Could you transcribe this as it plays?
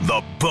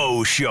The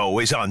Bo Show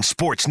is on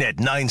Sportsnet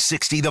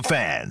 960 The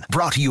Fan.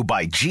 Brought to you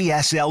by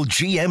GSL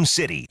GM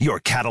City, your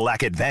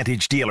Cadillac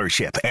Advantage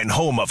dealership and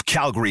home of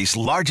Calgary's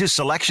largest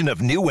selection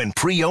of new and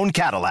pre-owned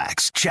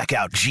Cadillacs. Check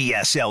out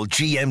GSL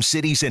GM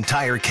City's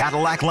entire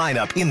Cadillac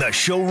lineup in the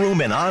showroom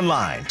and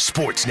online.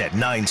 Sportsnet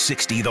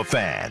 960 The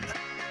Fan.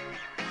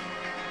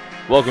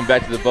 Welcome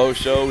back to The Bo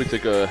Show. We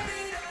took a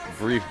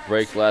brief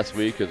break last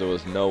week because there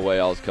was no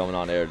way I was coming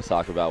on air to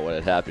talk about what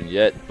had happened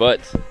yet,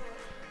 but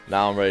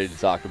now I'm ready to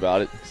talk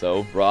about it.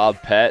 So,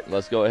 Rob, Pat,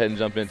 let's go ahead and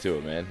jump into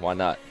it, man. Why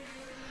not?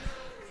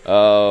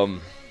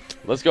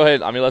 Let's go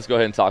ahead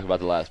and talk about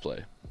the last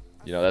play.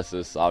 You know, that's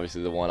just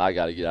obviously the one I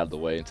got to get out of the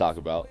way and talk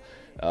about.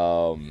 You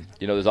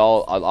know, there's a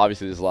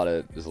lot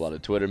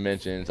of Twitter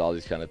mentions, all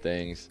these kind of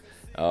things.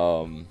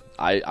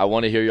 I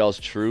want to hear y'all's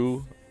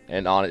true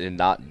and honest, and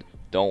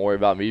don't worry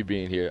about me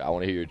being here. I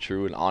want to hear your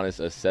true and honest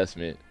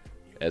assessment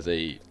as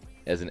an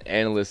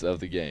analyst of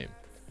the game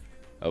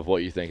of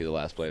what you think of the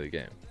last play of the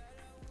game.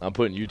 I'm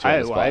putting you two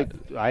on the spot.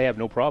 I have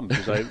no problem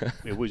because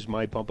it was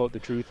my pump out the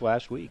truth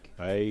last week.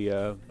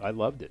 I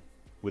loved it.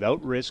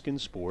 Without risk in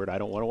sport, I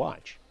don't want to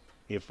watch.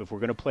 If we're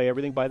going to play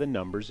everything by the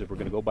numbers, if we're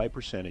going to go by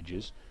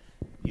percentages,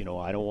 you know,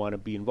 I don't want to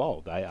be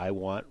involved. I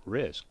want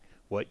risk.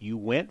 What you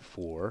went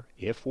for,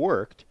 if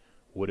worked,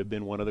 would have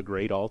been one of the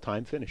great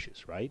all-time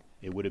finishes, right?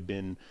 It would have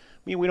been.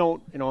 I mean, we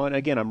don't, you know, and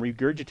again, I'm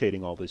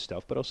regurgitating all this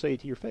stuff, but I'll say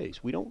it to your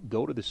face. We don't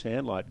go to the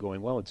Sandlot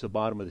going, well, it's the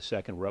bottom of the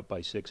second, we're up by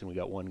 6, and we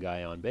got one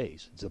guy on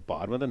base. It's the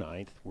bottom of the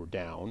ninth, we're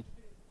down,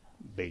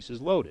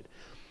 bases loaded.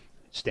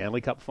 Stanley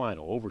Cup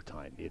final,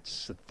 overtime.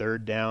 It's the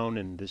third down,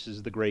 and this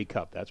is the Grey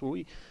Cup. That's where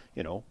we,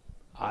 you know,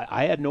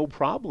 I had no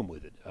problem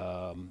with it.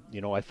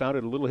 You know, I found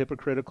it a little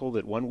hypocritical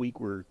that one week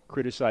we're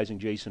criticizing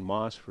Jason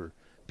Moss for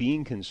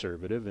being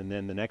conservative, and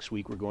then the next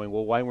week we're going,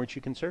 well, why weren't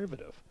you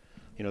conservative?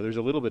 You know, there's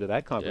a little bit of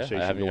that conversation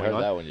going on. I haven't even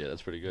heard that one yet.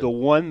 That's pretty good. The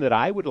one that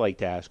I would like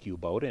to ask you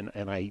about,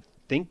 and I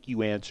think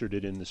you answered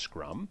it in the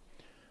scrum,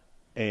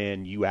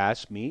 and you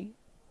asked me,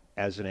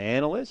 as an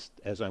analyst,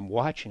 as I'm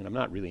watching, and I'm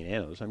not really an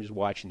analyst, I'm just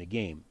watching the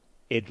game,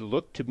 it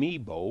looked to me,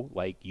 Bo,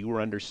 like you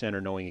were under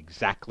center knowing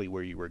exactly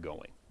where you were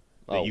going,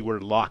 that you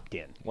were locked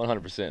in.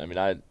 100%. I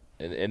mean,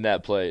 in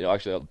that play,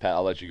 actually, Pat,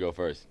 I'll let you go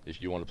first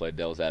if you want to play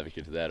devil's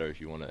advocate to that or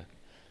if you want to.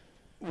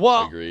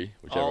 Well, agree,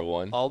 whichever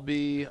one. I'll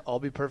be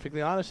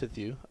perfectly honest with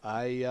you.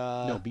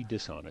 No, be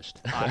dishonest.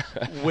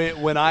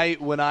 When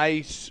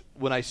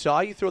I saw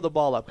you throw the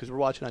ball up, because we're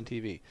watching on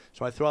TV,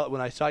 so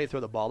when I saw you throw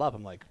the ball up,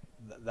 I'm like,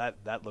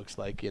 that looks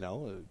like, you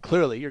know,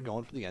 clearly you're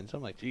going for the end zone.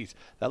 I'm like, geez,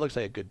 that looks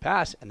like a good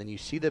pass. And then you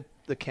see the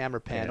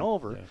camera pan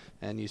over,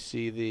 and you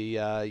see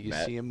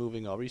see him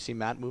moving over. You see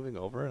Matt moving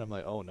over, and I'm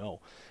like, oh no.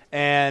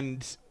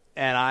 And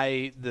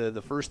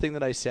the first thing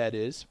that I said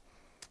is,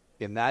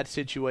 in that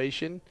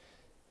situation,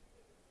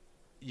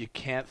 you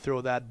can't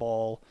throw that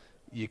ball.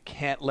 You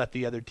can't let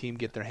the other team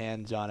get their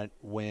hands on it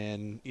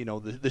when, you know,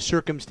 the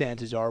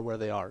circumstances are where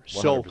they are.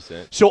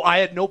 100%. So I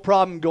had no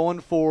problem going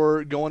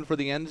for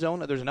the end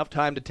zone. There's enough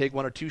time to take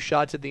one or two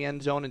shots at the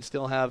end zone and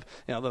still have,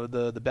 you know,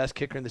 the best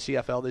kicker in the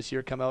CFL this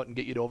year come out and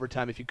get you to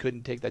overtime if you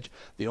couldn't take that.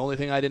 The only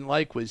thing I didn't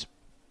like was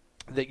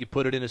that you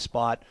put it in a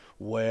spot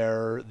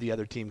where the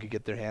other team could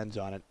get their hands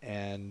on it,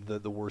 and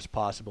the worst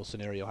possible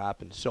scenario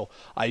happened. So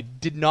I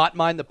did not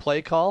mind the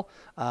play call.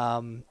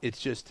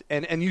 It's just,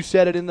 and you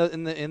said it in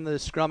the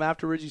scrum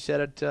afterwards. You said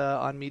it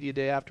on media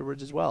day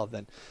afterwards as well.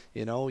 Then,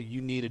 you know,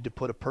 you needed to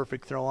put a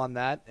perfect throw on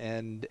that,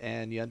 and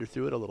you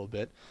underthrew it a little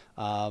bit.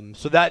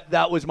 So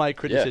that was my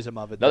criticism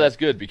of it. No, that's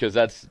good because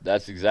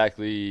that's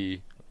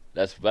exactly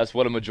that's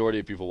what a majority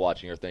of people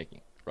watching are thinking,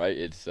 right?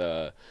 It's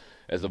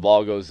as the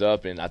ball goes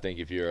up, and I think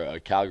if you're a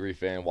Calgary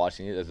fan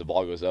watching it, as the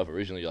ball goes up,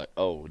 originally you're like,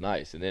 oh,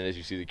 nice. And then as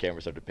you see the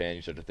camera start to pan,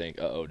 you start to think,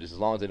 uh-oh, just as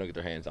long as they don't get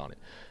their hands on it.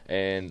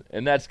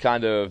 And that's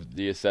kind of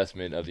the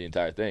assessment of the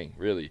entire thing,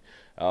 really.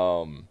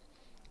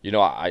 You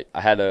know,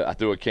 I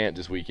threw a camp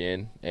this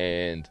weekend,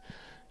 and,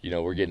 you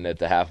know, we're getting at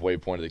the halfway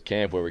point of the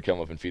camp where we come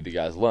up and feed the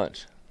guys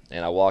lunch.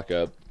 And I walk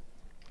up,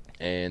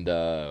 and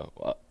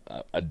a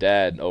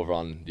dad over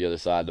on the other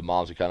side, the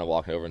moms are kind of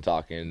walking over and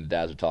talking, the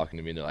dads are talking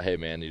to me, and they're like, hey,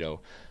 man, you know,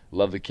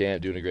 love the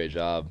camp, doing a great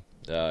job.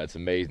 It's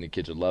amazing. The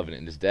kids are loving it.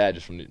 And his dad,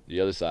 just from the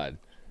other side,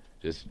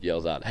 just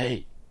yells out,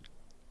 hey,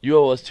 you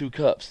owe us 2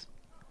 cups.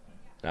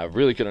 And I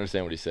really couldn't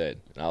understand what he said.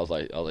 And I was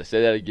like,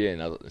 say that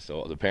again.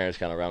 So the parents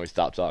kind of around me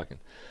stopped talking.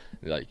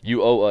 They're like,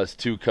 you owe us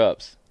 2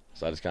 cups.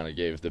 So I just kind of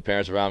gave the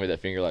parents around me that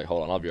finger like,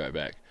 hold on, I'll be right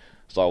back.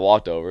 So I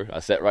walked over. I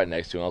sat right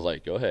next to him. I was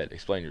like, go ahead,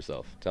 explain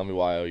yourself. Tell me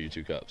why I owe you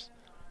 2 cups.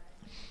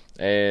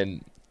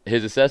 And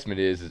his assessment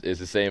is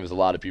the same as a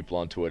lot of people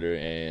on Twitter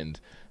and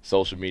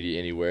social media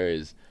anywhere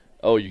is,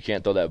 oh, you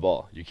can't throw that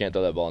ball. You can't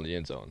throw that ball in the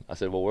end zone. I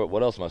said, well,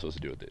 what else am I supposed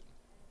to do with it?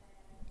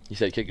 He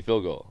said, kick the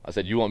field goal. I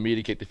said, you want me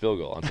to kick the field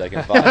goal on 2nd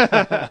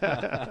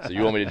and 5? So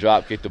you want me to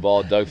drop kick the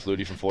ball, Doug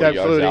Flutie from 40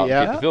 yards out,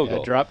 and kick the field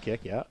goal? Drop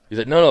kick, yeah. He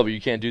said, no, but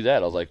you can't do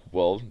that. I was like,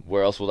 well,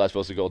 where else was I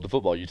supposed to go with the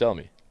football? You tell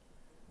me.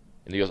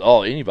 And he goes,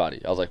 oh,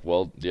 anybody. I was like,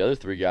 well, the other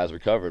 3 guys were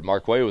covered.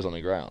 Marquay was on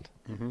the ground.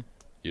 Mm-hmm.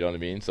 You know what I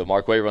mean? So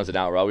Marquay runs an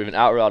out route. We have an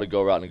out route, a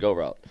go route, and a go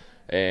route.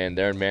 and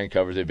they're in man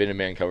coverage. They've been in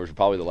man coverage for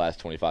probably the last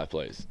 25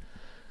 plays.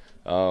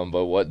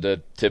 But what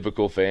the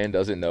typical fan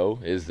doesn't know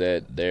is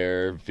that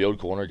their field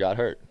corner got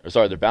hurt.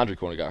 Their boundary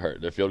corner got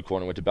hurt. Their field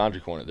corner went to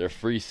boundary corner. Their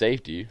free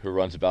safety, who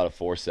runs about a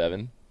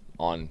 4.7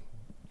 on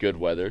good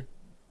weather,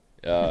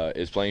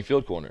 is playing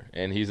field corner,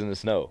 and he's in the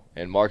snow.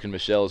 And Mark and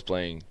Michelle is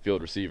playing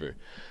field receiver,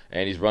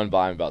 and he's run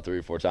by him about 3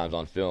 or 4 times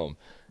on film.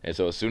 And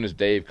so as soon as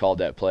Dave called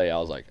that play, I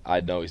was like,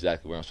 I know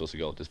exactly where I'm supposed to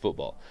go with this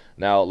football.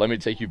 Now, let me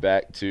take you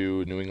back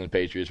to New England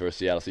Patriots versus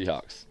Seattle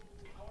Seahawks.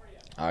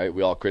 All right,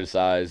 we all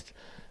criticized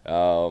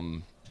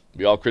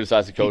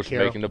the coach for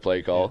making the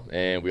play call,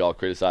 and we all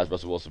criticized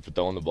Russell Wilson for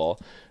throwing the ball.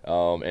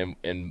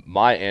 And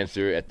my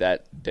answer at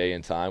that day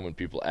and time when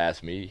people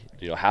asked me,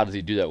 how does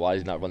he do that? Why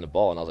does he not run the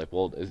ball? And I was like,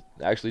 well,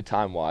 actually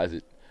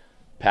time-wise,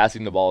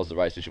 passing the ball is the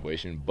right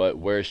situation, but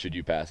where should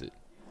you pass it?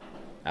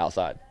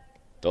 Outside.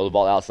 Throw the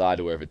ball outside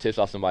to where if it tips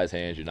off somebody's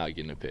hands, you're not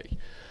getting a pick.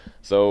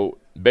 So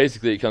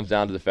basically it comes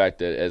down to the fact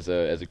that as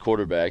a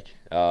quarterback,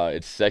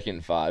 it's 2nd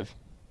and 5.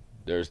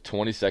 There's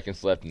 20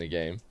 seconds left in the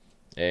game.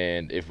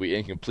 And if we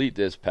incomplete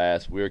this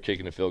pass, we're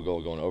kicking a field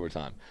goal going to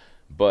overtime.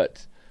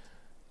 But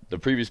the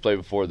previous play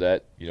before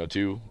that,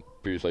 2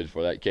 previous plays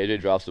before that, KJ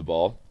drops the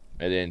ball,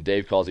 and then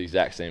Dave calls the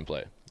exact same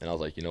play. And I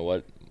was like, you know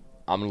what?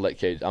 I'm going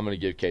to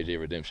give KJ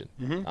redemption.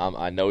 Mm-hmm.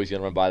 I know he's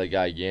going to run by the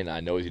guy again. I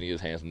know he's going to get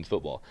his hands on the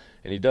football.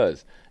 And he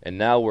does. And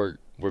now we're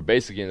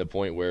basically in the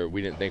point where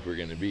we didn't think we were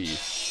going to be.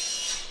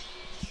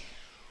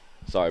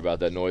 Sorry about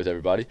that noise,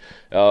 everybody.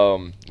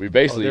 We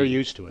basically they're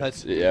used to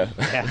it. Yeah.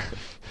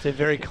 It's a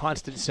very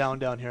constant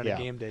sound down here on a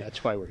game day.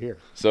 That's why we're here.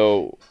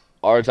 So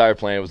our entire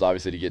plan was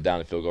obviously to get down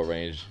to field goal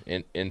range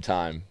in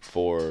time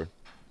to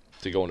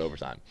go into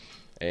overtime.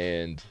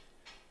 And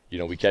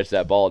we catch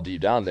that ball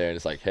deep down there, and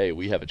it's like, hey,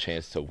 we have a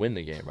chance to win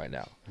the game right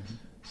now. Mm-hmm.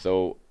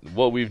 So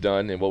what we've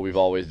done and what we've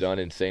always done,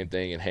 and same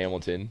thing in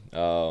Hamilton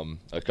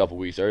a couple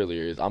weeks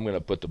earlier, is I'm going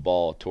to put the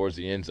ball towards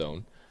the end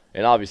zone.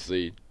 And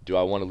obviously, do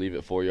I want to leave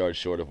it 4 yards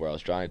short of where I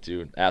was trying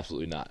to?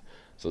 Absolutely not.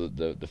 So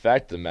the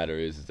fact of the matter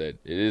is that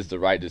it is the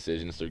right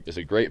decision. It's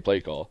a great play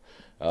call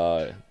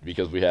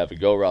because we have a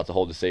go route to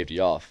hold the safety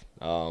off.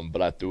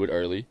 But I threw it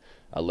early.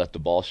 I left the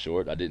ball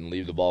short. I didn't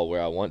leave the ball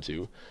where I want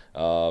to.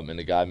 And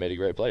the guy made a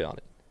great play on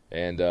it.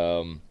 And,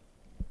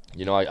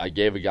 I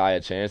gave a guy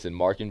a chance in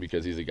marking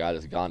because he's a guy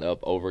that's gone up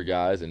over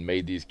guys and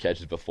made these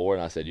catches before.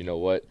 And I said, you know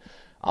what?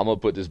 I'm going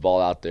to put this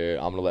ball out there.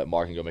 I'm going to let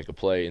Markin go make a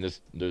play. And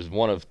there's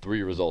one of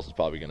 3 results that's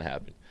probably going to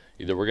happen.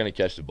 Either we're going to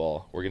catch the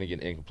ball, we're going to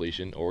get an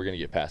incompletion, or we're going to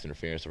get pass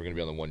interference, so we're going to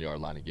be on the 1 yard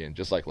line again,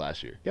 just like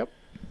last year. Yep.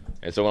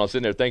 And so when I'm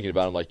sitting there thinking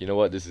about it, I'm like, you know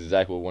what? This is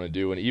exactly what we want to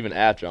do. And even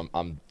after,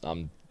 I'm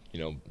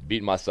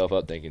beating myself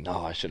up thinking,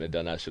 no, I shouldn't have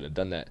done that. I shouldn't have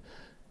done that.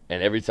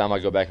 And every time I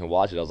go back and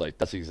watch it, I was like,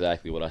 that's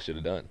exactly what I should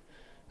have done.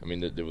 I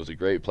mean, there was a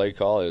great play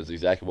call. It was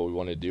exactly what we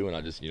wanted to do, and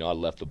I just, I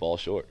left the ball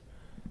short.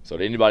 So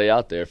to anybody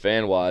out there,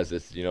 fan-wise,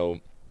 that's,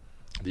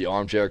 the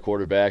armchair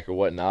quarterback or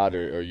whatnot,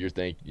 or you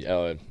think,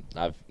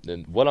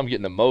 then what I'm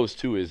getting the most,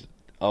 too, is,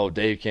 oh,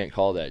 Dave can't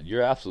call that.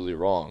 You're absolutely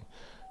wrong.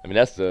 I mean,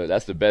 that's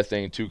the best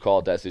thing to call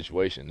at that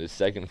situation. This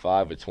 2nd and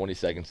 5 with 20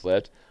 seconds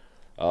left.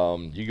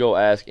 You go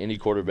ask any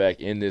quarterback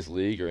in this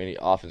league or any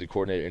offensive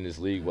coordinator in this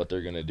league what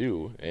they're going to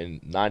do,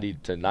 and 90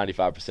 to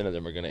 95% of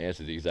them are going to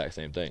answer the exact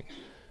same thing.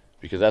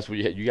 Because that's what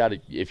you got to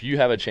 – if you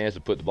have a chance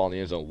to put the ball in the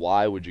end zone,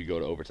 why would you go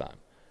to overtime?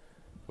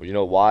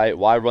 Well,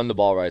 why run the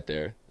ball right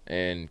there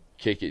and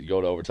kick it,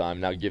 go to overtime,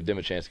 now give them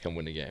a chance to come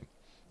win the game?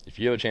 If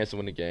you have a chance to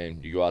win the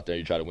game, you go out there,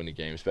 you try to win the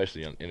game,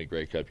 especially in a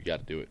Grey Cup, you got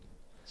to do it.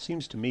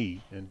 Seems to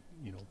me, and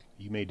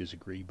you may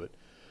disagree, but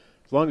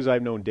as long as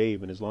I've known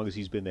Dave and as long as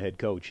he's been the head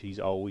coach, he's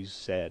always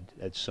said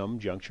at some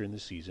juncture in the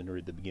season or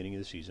at the beginning of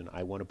the season,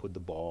 I want to put the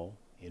ball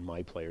in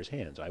my players'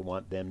 hands. I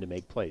want them to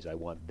make plays. I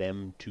want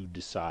them to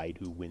decide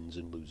who wins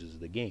and loses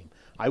the game.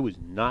 I was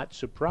not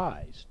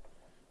surprised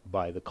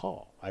by the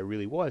call. I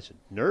really wasn't.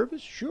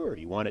 Nervous? Sure,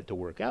 you want it to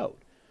work out.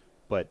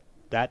 But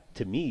that,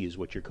 to me, is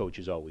what your coach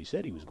has always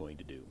said he was going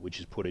to do, which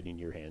is put it in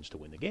your hands to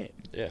win the game.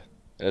 Yeah.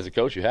 And as a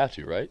coach, you have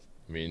to, right?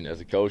 I mean, as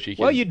a coach, he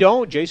can. Well, you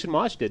don't. Jason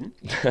Moss didn't.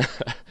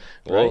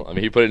 Well, right? I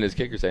mean, he put it in his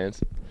kicker's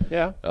hands.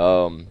 Yeah.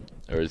 Or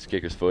his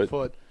kicker's foot.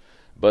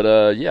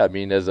 But, yeah, I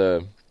mean, as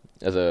a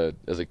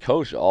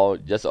coach,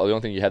 that's the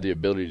only thing you have the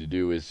ability to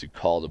do is to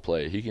call the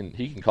play. He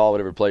can call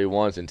whatever play he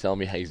wants and tell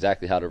me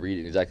exactly how to read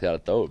it and exactly how to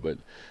throw it. But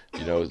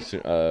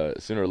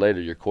sooner or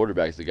later, your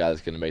quarterback is the guy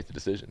that's going to make the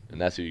decision,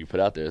 and that's who you put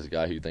out there as the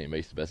guy who you think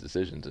makes the best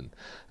decisions.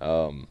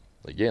 And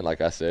again,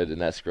 like I said in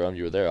that scrum,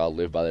 you were there. I'll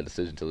live by that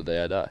decision till the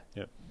day I die.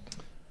 Yep.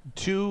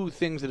 2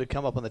 things that have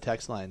come up on the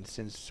text line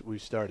since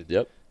we've started.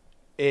 Yep.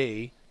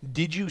 A,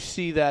 did you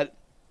see that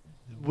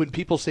when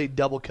people say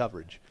double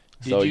coverage?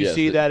 Did you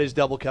see that as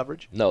double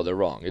coverage? No, they're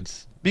wrong.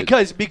 It's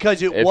because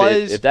it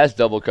was. If that's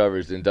double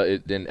coverage,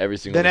 then every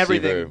single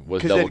receiver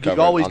was double coverage. You've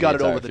always got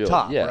it over field. the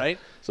top, yeah. right?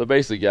 So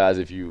basically, guys,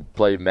 if you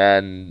play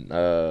Madden,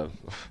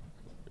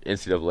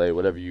 NCAA,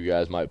 whatever you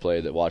guys might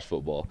play that watch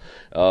football,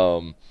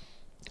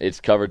 it's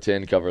cover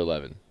 10, cover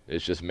 11.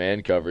 It's just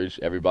man coverage.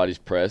 Everybody's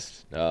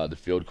pressed. The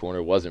field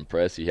corner wasn't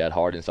pressed. He had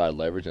hard inside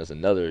leverage. That's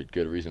another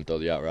good reason to throw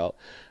the out route.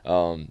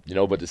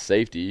 But the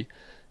safety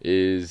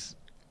is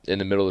in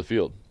the middle of the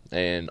field.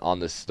 And on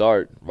the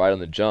start, right on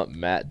the jump,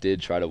 Matt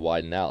did try to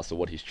widen out. So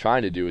what he's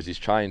trying to do is he's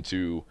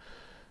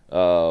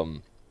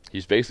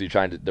basically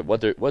trying to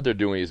what they're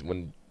doing is,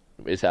 when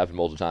it's happened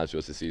multiple times to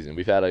us this season,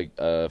 we've had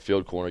a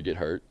field corner get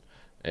hurt,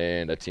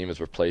 and a team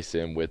has replaced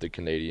him with a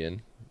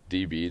Canadian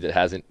DB that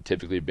hasn't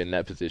typically been in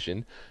that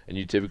position, and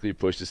you typically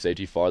push the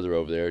safety farther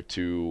over there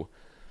to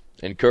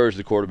encourage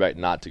the quarterback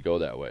not to go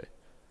that way,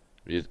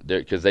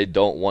 because they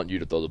don't want you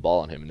to throw the ball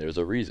on him, and there's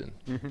a reason,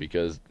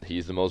 because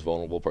he's the most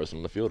vulnerable person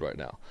on the field right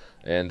now.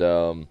 And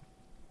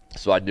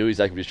so I knew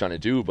exactly what he was trying to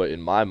do, but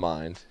in my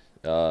mind,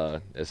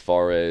 as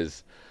far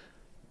as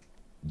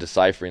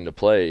deciphering the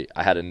play,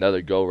 I had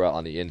another go route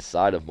on the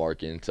inside of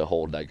Markin to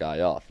hold that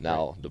guy off.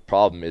 Now, the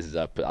problem is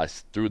I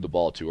threw the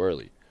ball too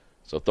early.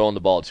 So throwing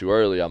the ball too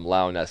early, I'm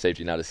allowing that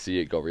safety now to see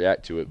it, go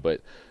react to it.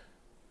 But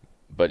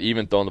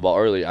even throwing the ball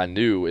early, I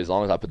knew as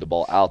long as I put the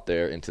ball out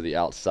there into the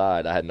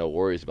outside, I had no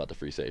worries about the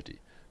free safety.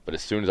 But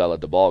as soon as I let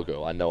the ball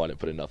go, I know I didn't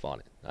put enough on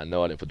it. I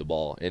know I didn't put the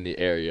ball in the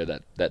area,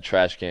 that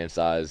trash can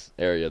size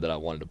area that I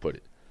wanted to put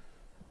it.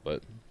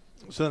 But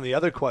so then the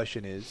other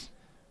question is,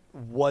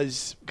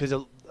 because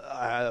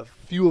a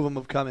few of them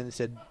have come in and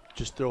said,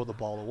 just throw the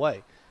ball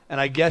away. And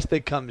I guess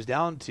that comes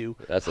down to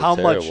that's a how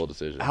terrible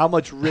decision. How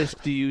much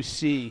risk do you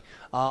see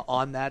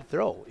on that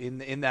throw?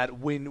 In that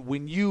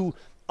when you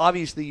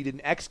obviously you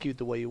didn't execute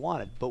the way you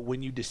wanted, but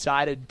when you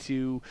decided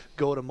to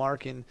go to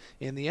Markin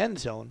in the end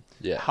zone,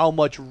 how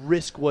much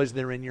risk was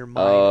there in your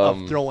mind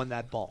of throwing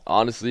that ball?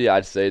 Honestly,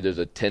 I'd say there's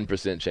a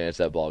 10% chance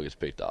that ball gets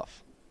picked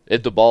off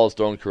if the ball is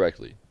thrown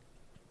correctly.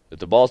 If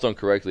the ball is thrown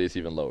correctly, it's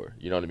even lower.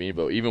 You know what I mean?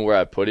 But even where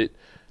I put it,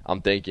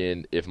 I'm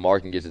thinking if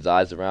Markin gets his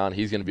eyes around,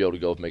 he's going to be able to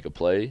go make a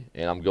play,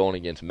 and I'm going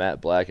against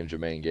Matt Black and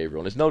Jermaine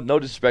Gabriel. And there's no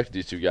disrespect to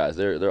these two guys.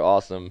 They're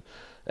awesome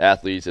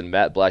athletes, and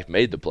Matt Black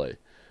made the play.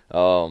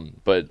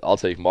 But I'll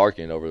take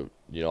Markin over.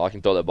 I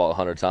can throw that ball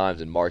 100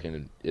 times, and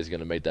Markin is going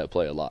to make that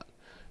play a lot.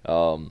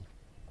 Throwing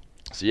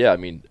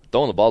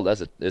the ball,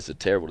 it's a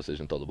terrible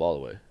decision to throw the ball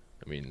away.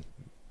 I mean,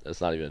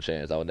 that's not even a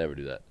chance. I would never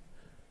do that.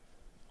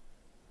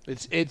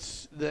 Those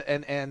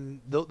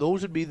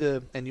would be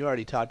and you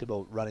already talked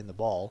about running the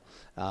ball.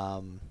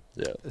 So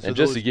and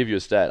just to give you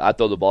a stat, I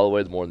throw the ball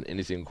away more than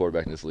any single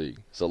quarterback in this league.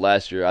 So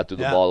last year I threw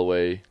the ball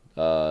away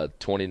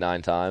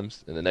 29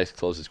 times, and the next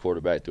closest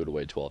quarterback threw it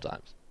away 12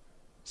 times.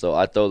 So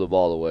I throw the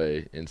ball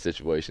away in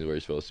situations where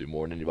you're supposed to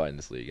more than anybody in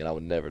this league, and I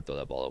would never throw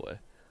that ball away.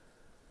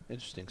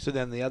 Interesting. So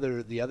then the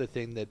other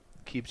thing that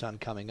keeps on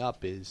coming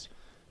up is,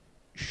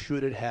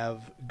 should it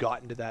have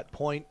gotten to that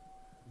point?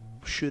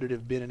 Should it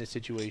have been in a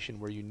situation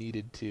where you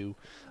needed to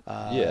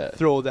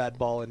throw that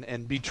ball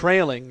and be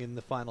trailing in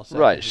the final second?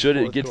 Right. Should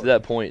it get to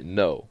that point?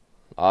 No.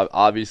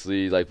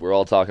 Obviously, like we're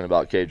all talking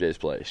about KJ's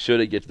play. Should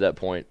it get to that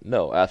point?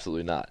 No,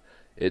 absolutely not.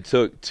 It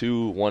took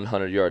 2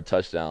 100-yard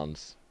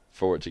touchdowns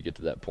for it to get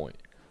to that point.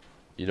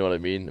 You know what I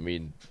mean? I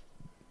mean,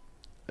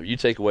 if you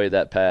take away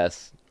that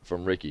pass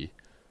from Ricky,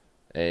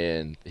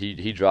 and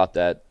he dropped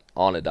that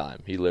on a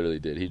dime. He literally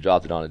did. He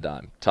dropped it on a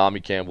dime. Tommy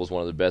Campbell's one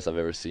of the best I've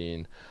ever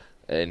seen.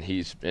 And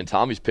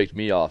Tommy's picked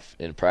me off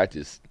in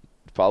practice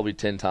probably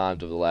 10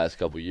 times over the last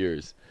couple of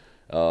years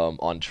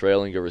on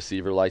trailing a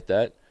receiver like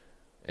that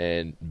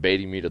and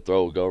baiting me to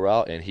throw a go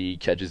route, and he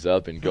catches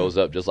up and goes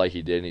up just like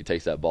he did, and he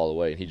takes that ball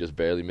away, and he just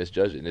barely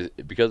misjudged it. And is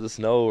it because of the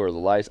snow or the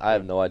lights? I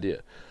have no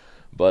idea.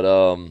 But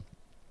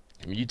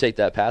you take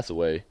that pass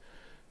away,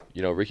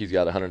 Ricky's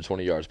got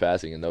 120 yards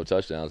passing and no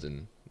touchdowns,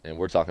 and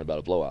we're talking about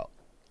a blowout.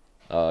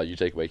 You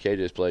take away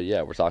KJ's play,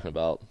 we're talking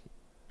about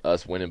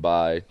us winning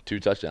by 2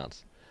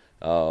 touchdowns.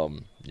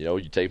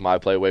 You take my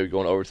play away, we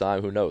go in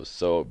overtime, who knows?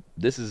 So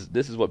this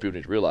is what people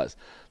need to realize.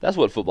 That's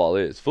what football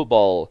is.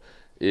 Football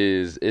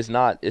it's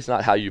not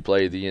how you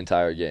play the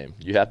entire game.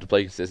 You have to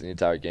play consistent the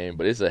entire game,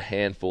 but it's a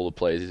handful of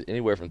plays. It's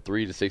anywhere from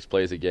 3 to 6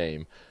 plays a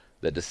game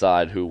that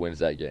decide who wins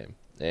that game.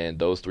 And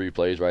those 3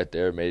 plays right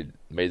there made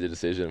the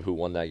decision of who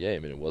won that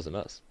game, and it wasn't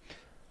us.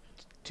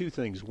 2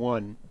 things.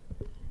 One,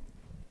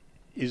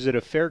 is it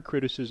a fair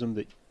criticism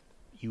that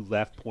you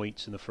left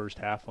points in the first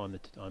half on the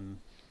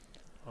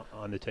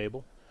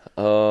table?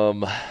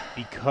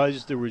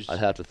 Because there was... I'd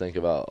have to think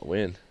about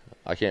when.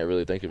 I can't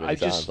really think of any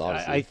times,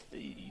 honestly.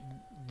 The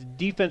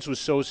defense was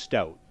so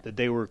stout that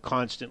they were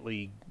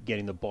constantly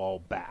getting the ball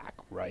back,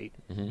 right?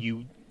 Mm-hmm.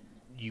 You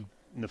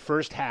in the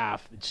first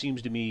half, it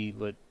seems to me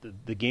that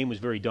the game was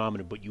very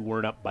dominant, but you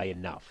weren't up by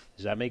enough.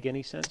 Does that make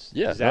any sense?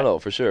 Yeah, no,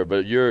 for sure.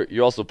 But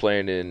you're also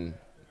playing in,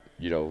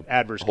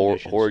 adverse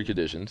conditions. Horrid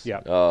conditions. Yeah.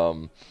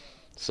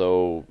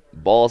 So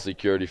ball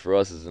security for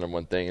us is the number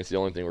one thing. It's the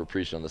only thing we're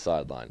preaching on the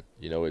sideline.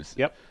 It's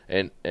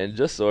and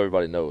just so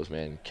everybody knows,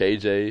 man,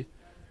 KJ,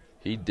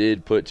 he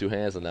did put 2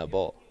 hands on that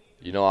ball.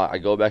 I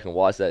go back and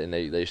watch that, and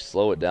they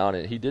slow it down,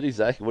 and he did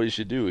exactly what he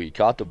should do. He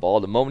caught the ball.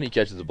 The moment he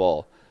catches the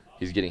ball,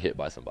 he's getting hit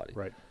by somebody.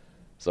 Right.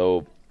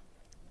 So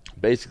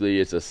basically,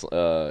 it's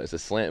a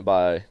slant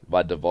by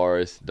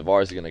DeVaris.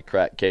 DeVaris is going to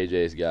crack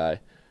KJ's guy,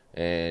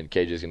 and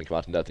KJ's going to come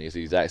out to nothing. It's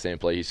the exact same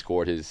play he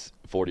scored his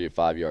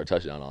 45-yard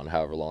touchdown on,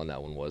 however long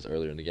that one was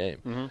earlier in the game.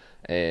 Mm-hmm.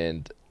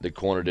 And the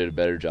corner did a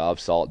better job,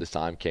 saw it this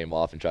time, came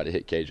off and tried to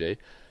hit KJ.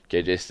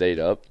 KJ stayed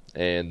up,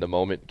 and the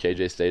moment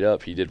KJ stayed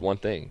up, he did one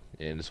thing,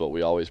 and it's what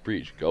we always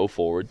preach: go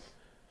forward,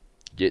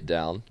 get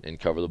down, and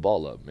cover the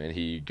ball up. And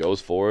he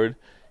goes forward,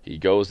 he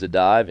goes to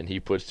dive, and he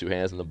puts two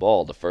hands on the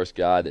ball. The first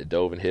guy that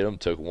dove and hit him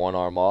took one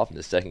arm off, and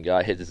the second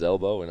guy hit his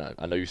elbow. And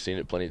I know you've seen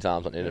it plenty of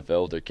times on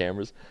NFL with their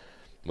cameras.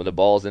 When the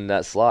ball's in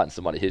that slot and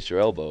somebody hits your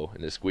elbow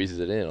and it squeezes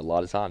it in, a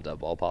lot of times that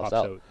ball pops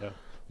out. Yeah.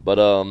 But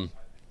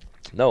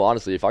no,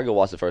 honestly, if I go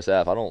watch the first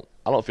half, I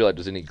don't feel like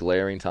there's any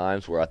glaring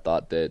times where I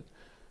thought that,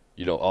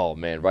 oh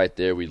man, right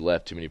there we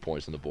left too many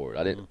points on the board.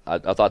 I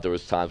thought there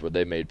was times where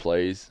they made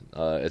plays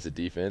as a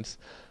defense,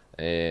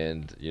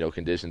 and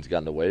conditions got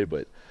in the way.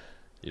 But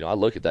I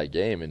look at that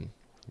game and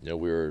we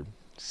were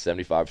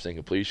 75%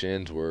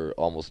 completions. We're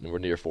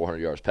near 400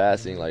 yards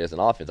passing. Like, as an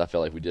offense, I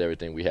felt like we did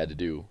everything we had to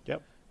do.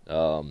 Yep.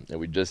 And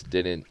we just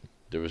didn't.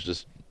 There was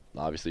just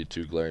obviously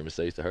two glaring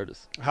mistakes that hurt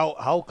us.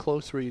 How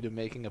close were you to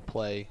making a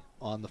play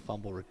on the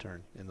fumble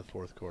return in the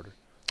fourth quarter?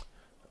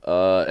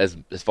 As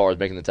far as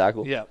making the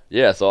tackle? Yeah.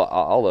 Yeah, so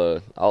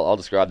I'll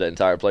describe that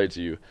entire play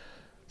to you.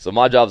 So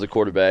my job as a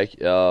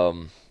quarterback,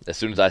 as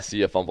soon as I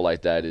see a fumble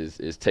like that,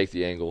 is take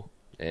the angle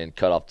and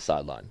cut off the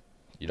sideline.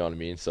 You know what I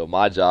mean? So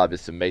my job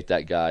is to make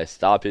that guy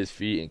stop his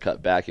feet and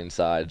cut back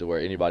inside to where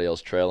anybody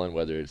else trailing,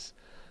 whether it's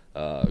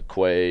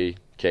Quay,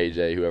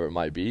 KJ, whoever it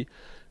might be,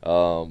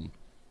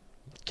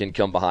 can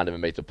come behind him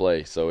and make the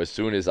play. So as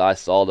soon as I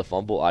saw the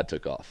fumble, I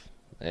took off.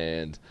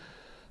 And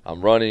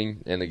I'm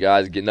running, and the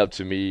guy's getting up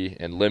to me,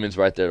 and Lemon's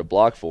right there to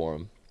block for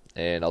him.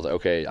 And I was like,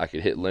 okay, I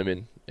could hit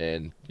Lemon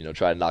and,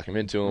 try to knock him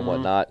into him,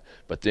 whatnot.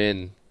 But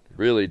then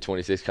really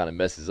 26 kind of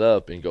messes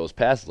up and goes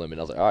past Lemon.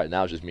 I was like, all right,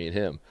 now it's just me and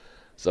him.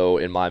 So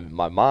in my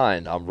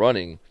mind, I'm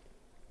running,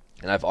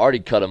 and I've already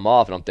cut him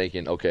off, and I'm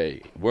thinking,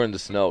 okay, we're in the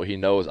snow. He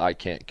knows I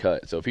can't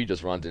cut. So if he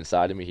just runs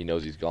inside of me, he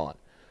knows he's gone.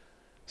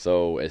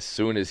 So as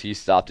soon as he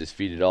stopped his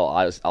feet at all,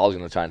 I was going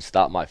to try and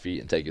stop my feet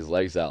and take his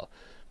legs out.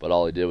 But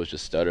all he did was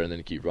just stutter and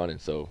then keep running.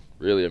 So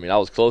really, I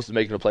was close to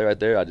making a play right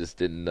there. I just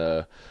didn't,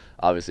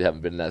 obviously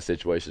haven't been in that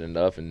situation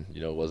enough and,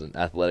 wasn't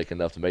athletic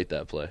enough to make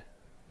that play.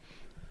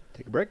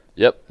 Take a break?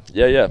 Yep.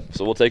 Yeah.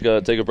 So we'll take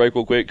a break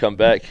real quick, come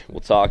back.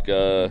 We'll talk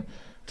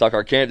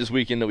our camp this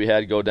weekend that we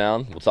had go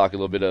down. We'll talk a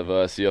little bit of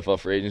CFL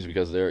free agents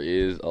because there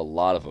is a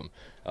lot of them.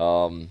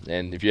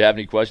 And if you have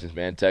any questions,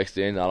 man, text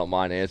in. I don't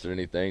mind answering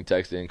anything.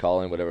 Text in,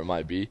 call in, whatever it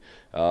might be.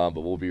 But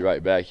we'll be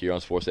right back here on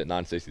Sportsnet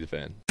 960 The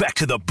Fan. Back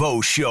to the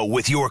Bo Show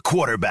with your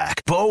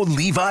quarterback, Bo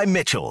Levi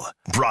Mitchell.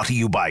 Brought to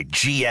you by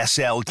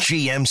GSL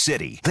GM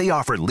City. They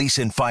offer lease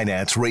and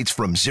finance rates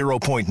from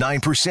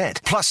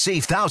 0.9%, plus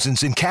save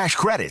thousands in cash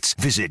credits.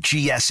 Visit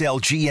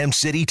GSL GM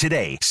City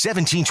today,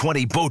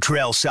 1720 Bow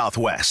Trail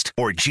Southwest,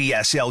 or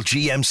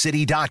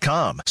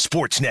GSLGMCity.com.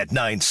 Sportsnet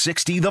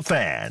 960 The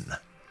Fan.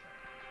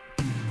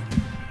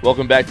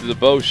 Welcome back to the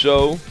Bo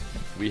Show.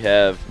 We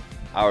have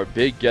our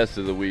big guest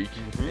of the week,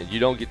 and you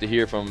don't get to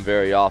hear from him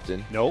very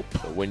often. Nope.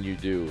 But when you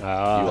do, you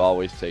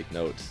always take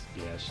notes.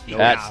 Yes.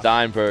 Pat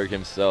Steinberg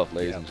himself,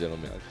 ladies and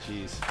gentlemen.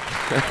 Jeez.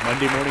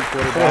 Monday morning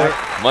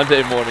quarterback.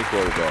 Monday morning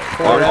quarterback.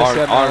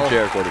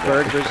 Armchair quarterback.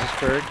 Berg versus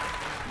Ferg.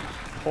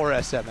 Poor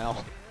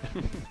SML.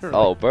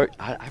 Oh, Berg.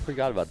 I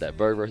forgot about that.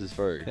 Berg versus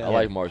Ferg. Yeah. I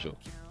like Marshall.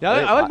 Yeah,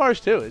 I like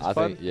Marsh too. It's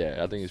fun.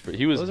 I think he's pretty.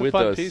 He was Those are with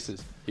fun us.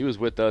 pieces. He was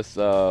with us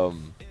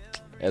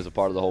as a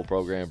part of the whole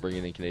program,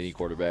 bringing in Canadian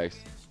quarterbacks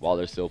while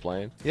they're still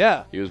playing.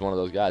 Yeah. He was one of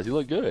those guys. He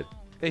looked good.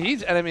 He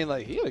had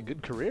a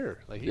good career.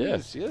 Like he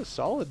had a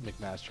solid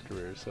McMaster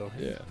career. So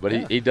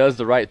But he does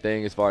the right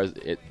thing as far as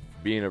it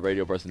being a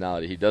radio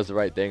personality. He does the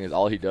right thing. Is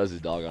all he does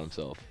is dog on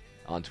himself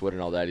on Twitter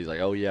and all that. He's like,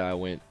 oh yeah, I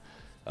went.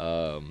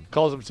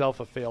 Calls himself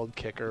a failed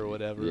kicker or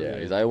whatever. Yeah,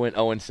 he's like, I went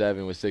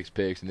 0-7 with 6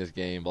 picks in this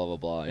game. Blah blah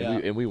blah,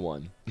 and we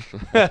won.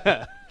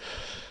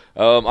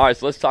 All right,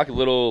 so let's talk a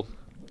little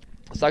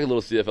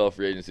CFL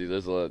free agency.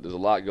 There's a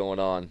lot going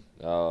on.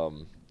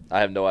 I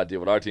have no idea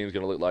what our team's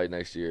going to look like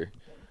next year.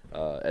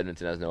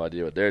 Edmonton has no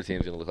idea what their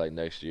team's going to look like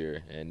next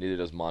year, and neither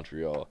does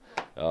Montreal.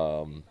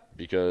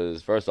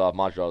 Because first off,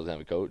 Montreal doesn't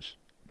have a coach.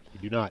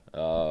 You do not.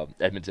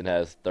 Edmonton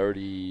has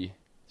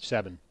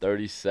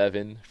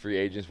 37 free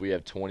agents. We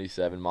have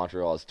 27.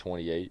 Montreal has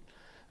 28.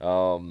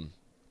 All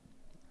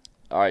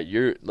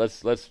right,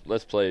 let's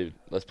play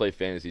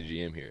fantasy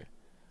GM here.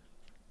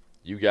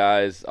 You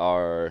guys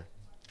are.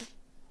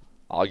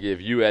 I'll give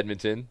you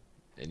Edmonton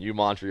and you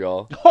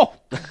Montreal. Oh,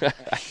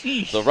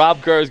 so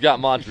Rob Kerr's got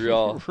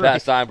Montreal. Right.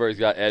 Pat Steinberg's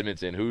got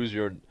Edmonton. Who's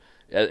your,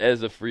 as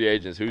the free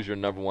agents, who's your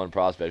number one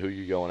prospect? Who are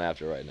you going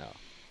after right now?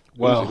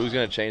 Well, who's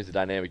going to change the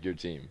dynamic of your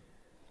team?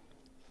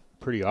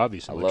 Pretty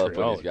obvious. I love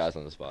putting these guys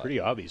on the spot. Pretty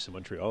obvious in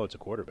Montreal. It's a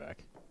quarterback,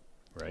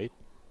 right?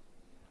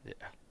 Yeah.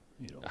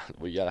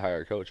 We got to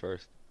hire a coach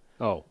first.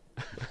 Oh.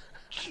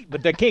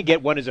 But I can't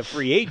get one as a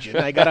free agent.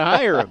 I got to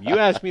hire him. You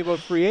asked me about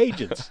free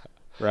agents,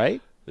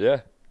 right?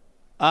 Yeah.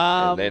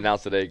 And they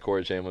announced today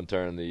Corey Chamberlain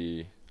turned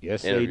the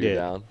yes, interview they did.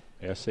 down.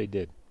 Yes, they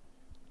did.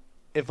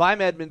 If I'm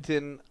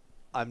Edmonton,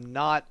 I'm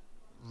not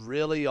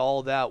really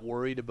all that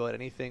worried about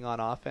anything on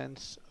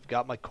offense. I've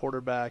got my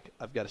quarterback.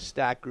 I've got a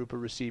stacked group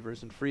of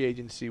receivers, and free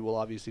agency will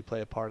obviously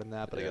play a part in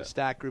that. But I got a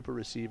stacked group of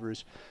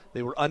receivers.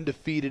 They were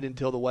undefeated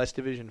until the West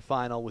Division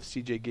final with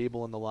C.J.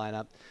 Gable in the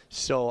lineup.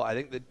 So I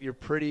think that you're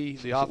pretty.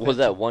 The offense was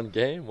that one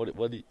game?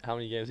 How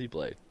many games he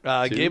played?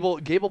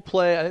 Gable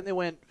play. I think they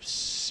went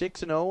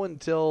 6-0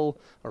 until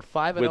or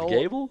 5-0 with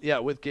Gable. Yeah,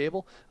 with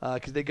Gable,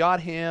 because they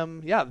got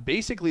him. Yeah,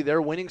 basically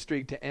their winning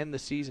streak to end the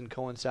season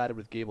coincided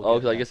with Gable. Oh,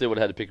 because I guess they would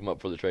have had to pick him up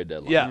for the trade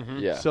deadline. Yeah,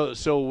 yeah.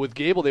 So with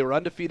Gable, they were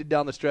undefeated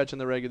down the stretch in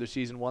the regular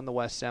season, won the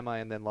West semi,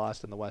 and then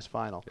lost in the West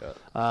final.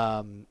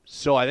 Yeah.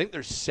 So I think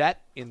they're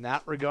set in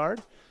that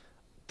regard.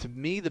 To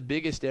me, the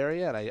biggest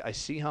area, and I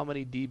see how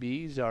many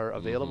DBs are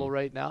available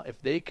right now. If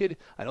they could,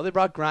 I know they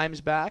brought Grimes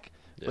back,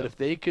 but if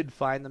they could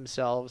find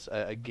themselves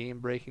a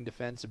game-breaking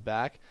defensive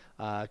back,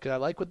 because I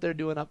like what they're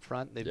doing up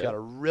front. They've got a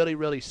really,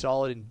 really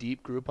solid and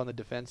deep group on the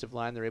defensive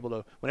line. They're able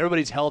to, when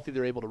everybody's healthy,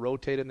 they're able to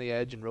rotate in the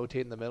edge and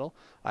rotate in the middle.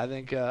 I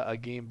think a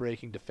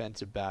game-breaking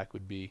defensive back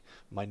would be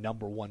my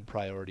number one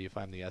priority if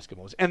I'm the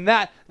Eskimos. And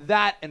that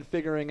and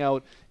figuring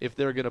out if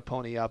they're going to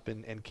pony up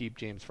and keep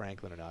James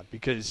Franklin or not,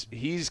 because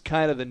he's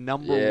kind of the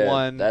number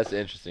one that's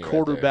interesting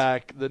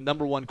quarterback, right the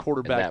number one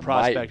quarterback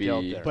prospect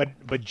out there.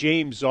 But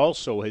James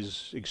also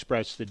has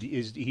expressed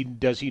that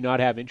does he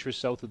not have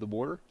interest south of the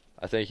border?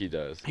 I think he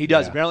does. He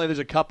does. Yeah. Apparently, there's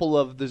a couple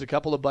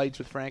of bites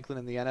with Franklin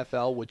in the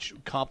NFL, which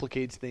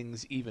complicates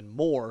things even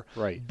more.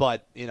 Right.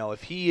 But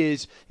if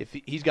he's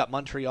got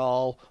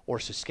Montreal or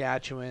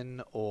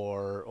Saskatchewan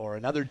or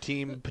another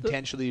team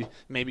potentially,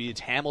 maybe it's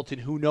Hamilton,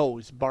 who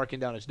knows,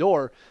 barking down his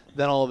door,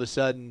 then all of a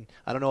sudden,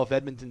 I don't know if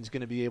Edmonton's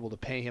going to be able to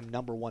pay him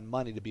number one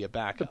money to be a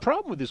backup. The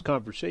problem with this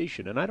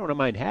conversation, and I don't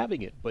mind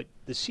having it, but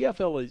the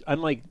CFL is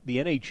unlike the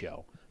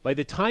NHL. By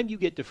the time you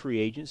get to free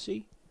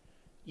agency,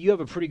 you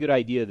have a pretty good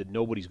idea that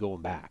nobody's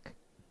going back.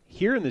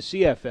 Here in the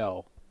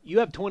CFL, you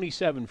have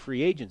 27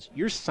 free agents.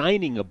 You're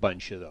signing a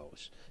bunch of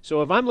those.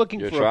 So if I'm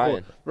looking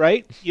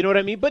right? You know what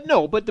I mean? But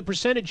the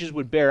percentages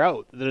would bear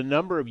out that a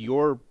number of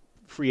your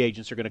free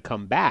agents are going to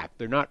come back.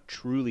 They're not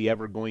truly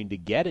ever going to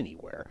get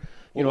anywhere.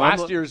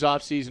 Last year's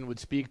offseason would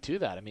speak to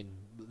that. I mean,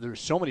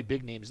 there's so many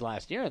big names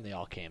last year, and they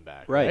all came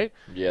back, right?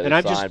 Yeah,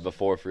 they signed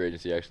before free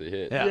agency actually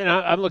hit. Yeah. And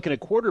I'm looking at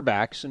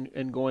quarterbacks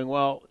and going,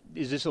 well,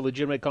 is this a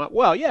legitimate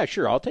well, yeah,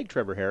 sure, I'll take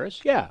Trevor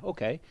Harris. Yeah,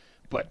 okay.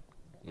 But,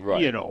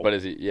 But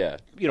is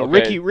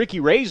he, Ricky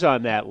Ray's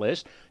on that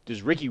list.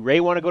 Does Ricky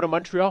Ray want to go to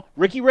Montreal?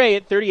 Ricky Ray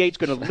at 38 is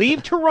going to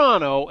leave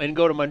Toronto and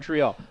go to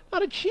Montreal.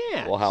 Not a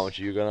chance. Well, how much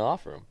are you going to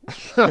offer him?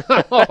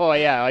 Oh,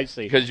 yeah, I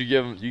see. Because you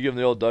give him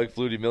the old Doug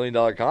Flutie $1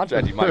 million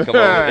contract, he might come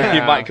over. He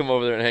might come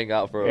over there and hang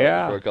out for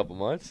a couple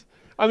months.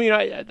 I mean,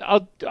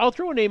 I'll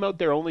throw a name out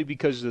there only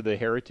because of the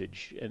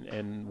heritage,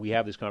 and we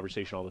have this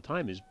conversation all the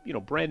time. Is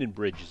Brandon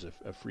Bridge is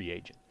a free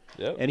agent,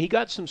 and he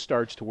got some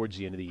starts towards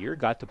the end of the year,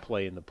 got to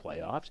play in the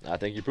playoffs. I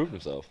think he proved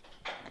himself.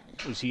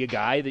 Was he a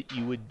guy that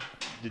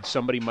that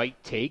somebody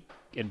might take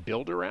and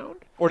build around?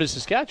 Or does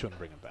Saskatchewan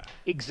bring him back?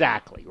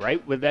 Exactly,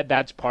 right? Well,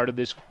 that's part of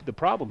the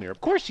problem here. Of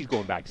course, he's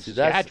going back to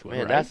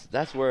Saskatchewan. Right?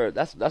 That's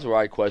where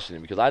I question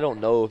him, because I don't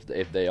know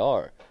if they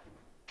are.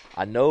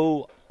 I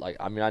know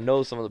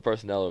some of the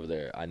personnel over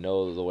there. I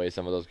know the way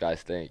some of those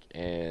guys think,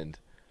 and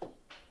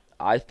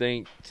I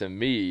think, to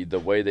me, the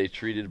way they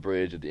treated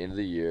Bridge at the end of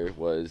the year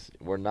was,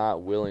 we're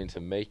not willing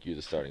to make you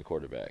the starting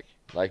quarterback.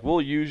 Like,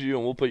 we'll use you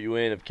and we'll put you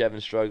in if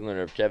Kevin's struggling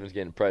or if Kevin's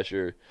getting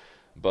pressure,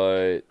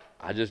 but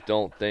I just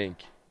don't think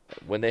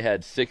when they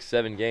had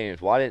 6-7 games,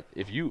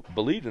 if you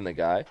believed in the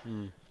guy,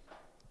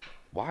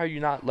 why are you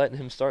not letting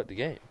him start the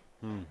game?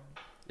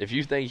 If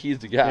you think he's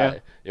the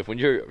guy, if when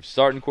your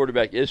starting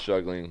quarterback is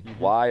struggling,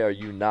 why are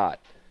you not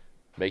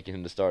making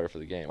him the starter for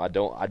the game? I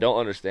don't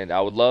understand.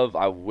 I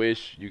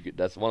wish you could.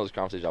 That's one of those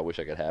conversations I wish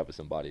I could have with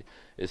somebody,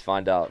 is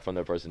find out from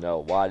their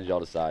personnel, why did y'all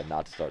decide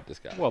not to start this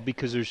guy? Well,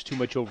 because there's too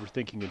much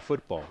overthinking in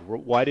football.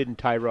 Why didn't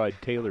Tyrod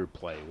Taylor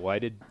play? Why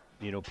did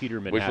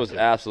Peterman? Which was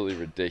absolutely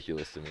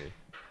ridiculous to me.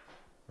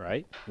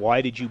 Right?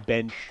 Why did you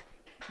bench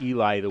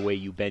Eli the way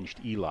you benched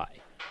Eli?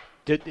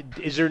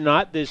 Is there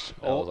not this?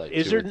 That was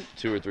like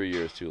 2 or 3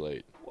 years too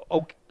late.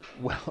 Okay,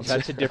 well,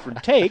 that's a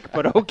different take,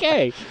 but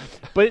okay.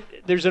 But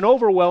there's an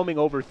overwhelming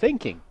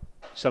overthinking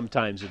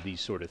sometimes of these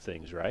sort of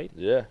things, right?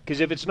 Yeah.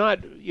 Because if it's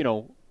not,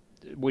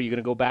 were you going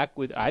to go back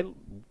with?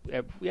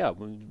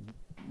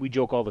 We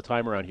joke all the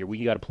time around here.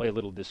 We got to play a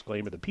little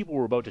disclaimer. The people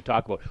we're about to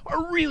talk about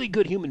are really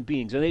good human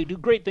beings, and they do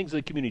great things in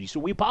the community. So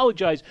we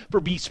apologize for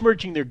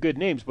besmirching their good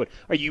names. But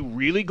are you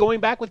really going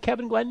back with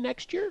Kevin Glenn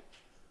next year?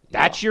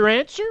 That's your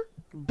answer?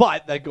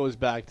 But that goes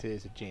back to,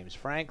 is it James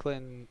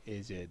Franklin?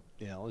 Is it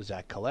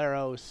Zach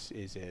Collaros?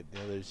 Is it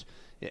there's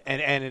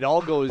and it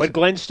all goes. But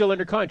Glenn's still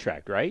under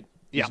contract, right?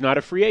 Yeah. He's not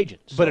a free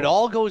agent. So. But it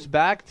all goes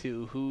back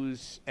to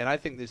who's, and I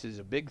think this is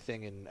a big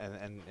thing,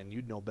 and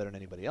you'd know better than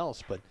anybody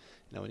else. But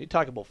when you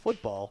talk about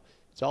football,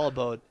 it's all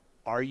about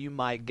are you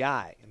my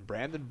guy? And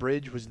Brandon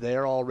Bridge was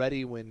there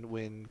already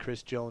when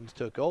Chris Jones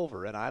took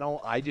over, and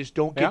I just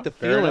don't get the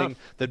feeling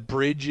that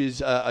Bridge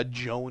is a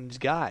Jones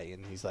guy.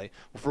 And he's like,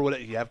 well, for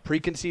what you have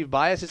preconceived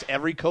biases,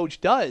 every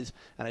coach does,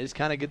 and I just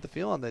kind of get the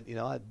feeling that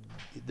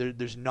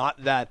there's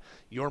not that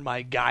you're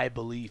my guy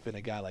belief in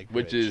a guy like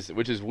Bridge.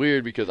 Which is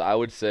weird because I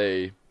would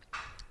say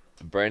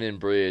Brandon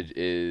Bridge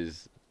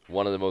is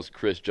one of the most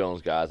Chris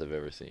Jones guys I've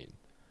ever seen.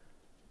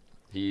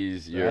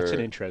 That's an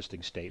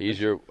interesting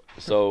statement.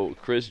 So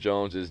Chris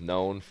Jones is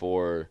known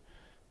for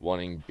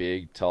wanting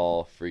big,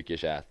 tall,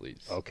 freakish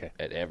athletes. Okay.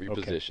 At every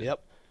position.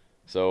 Yep.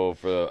 So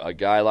for a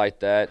guy like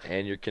that,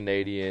 and you're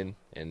Canadian,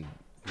 and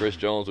Chris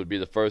Jones would be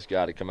the first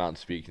guy to come out and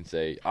speak and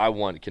say, I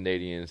want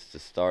Canadians to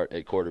start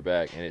at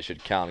quarterback, and it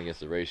should count against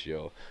the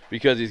ratio,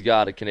 because he's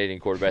got a Canadian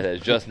quarterback that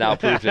has just now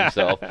proved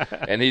himself,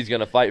 and he's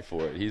going to fight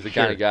for it. He's the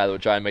kind of guy that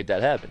would try and make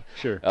that happen.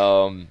 Sure.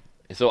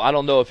 So I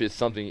don't know if it's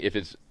something.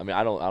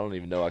 I don't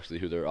even know actually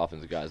who their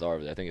offensive guys are.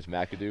 But I think it's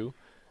McAdoo,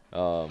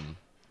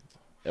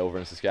 over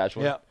in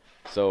Saskatchewan. Yeah.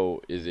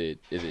 So is it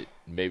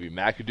maybe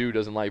McAdoo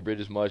doesn't like Bridge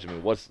as much? I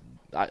mean,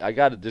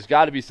 there's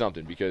got to be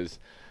something, because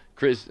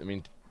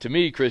to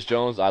me, Chris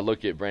Jones, I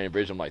look at Brandon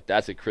Bridge, I'm like,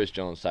 that's a Chris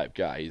Jones type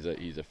guy.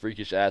 He's a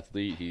freakish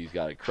athlete. He's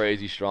got a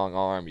crazy strong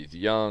arm. He's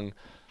young.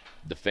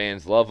 The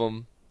fans love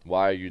him.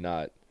 Why are you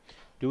not?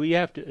 Do we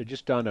have to? It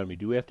just dawned on me.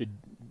 Do we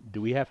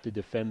have to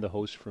defend the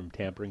host from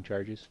tampering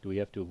charges? Do we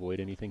have to avoid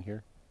anything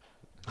here?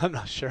 I'm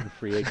not sure.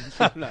 Free agency?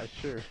 I'm not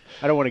sure.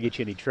 I don't want to get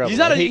you any trouble.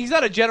 He's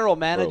not a general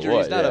manager.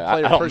 He's not a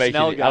player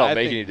personnel guy. I don't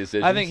make any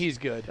decisions. I think he's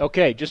good.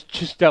 Okay,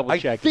 just double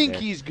check. I think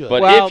he's good.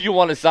 But if you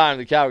want to sign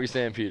the Calgary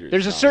Stampeders,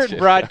 there's a certain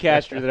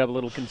broadcaster that I'm a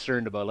little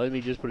concerned about. Let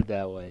me just put it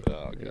that way.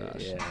 Oh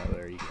gosh. Yeah,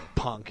 there you go.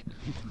 Punk.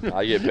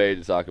 I get paid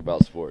to talk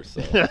about sports.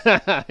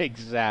 So.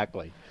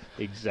 Exactly.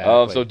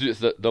 So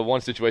the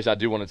one situation I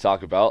do want to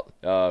talk about,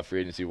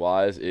 free agency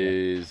wise,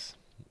 is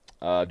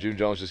June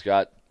Jones just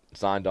got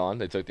signed on.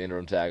 They took the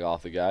interim tag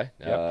off the guy.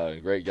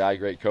 Yep. Great guy,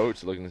 great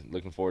coach.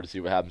 Looking forward to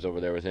see what happens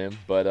over there with him.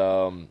 But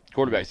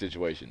quarterback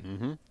situation.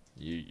 Mm-hmm.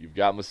 You've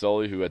got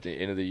Masoli, who at the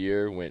end of the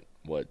year went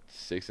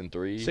 6-3,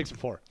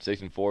 6-4,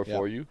 6-4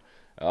 for you,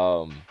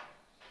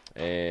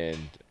 and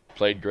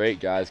played great.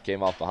 Guys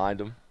came off behind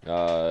him.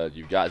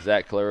 You've got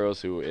Zach Claros,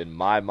 who in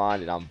my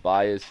mind, and I'm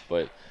biased,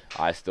 but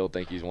I still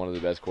think he's one of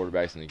the best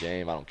quarterbacks in the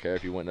game. I don't care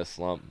if he went in a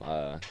slump.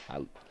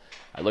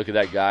 I look at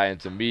that guy, and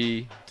to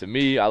me,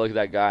 I look at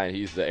that guy, and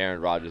he's the Aaron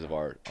Rodgers of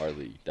our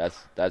league.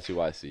 That's who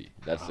I see.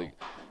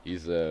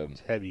 He's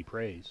it's heavy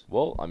praise.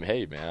 Well, I mean,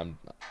 hey, man,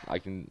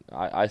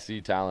 I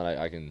see talent.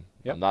 I can.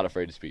 Yep. I'm not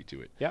afraid to speak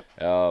to it. Yep.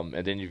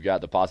 And then you've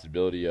got the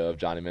possibility of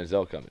Johnny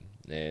Manziel coming,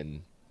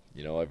 and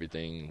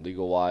everything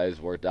legal wise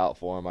worked out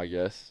for him, I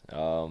guess.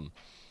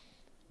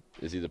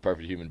 Is he the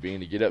perfect human being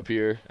to get up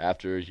here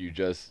after you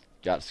just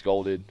got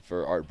scolded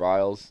for Art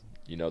Briles?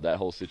 That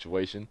whole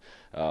situation.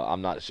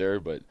 I'm not sure,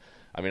 but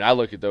I mean, I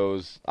look at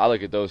those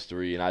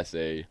three, and I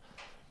say,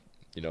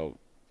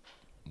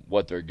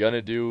 what they're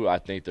gonna do. I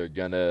think they're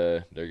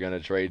gonna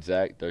trade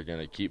Zach. They're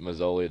gonna keep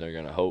Masoli. They're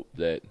gonna hope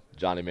that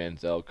Johnny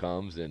Manziel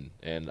comes.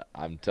 And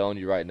I'm telling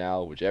you right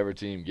now, whichever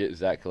team gets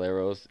Zach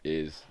Claros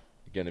is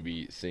gonna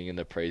be singing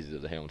the praises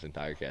of the Hamilton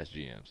Tigercats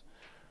GMs.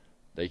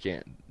 They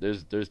can't.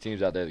 There's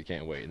teams out there that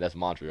can't wait. And that's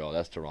Montreal.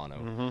 That's Toronto.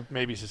 Mm-hmm.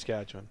 Maybe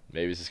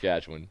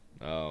Saskatchewan.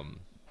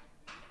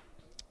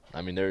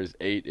 I mean, there's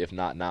 8, if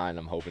not 9.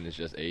 I'm hoping it's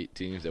just 8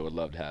 teams that would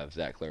love to have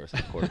Zach Claros as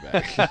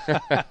quarterback.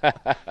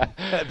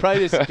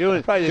 Probably just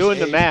doing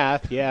the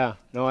math. Yeah.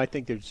 No, I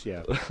think there's.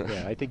 Yeah.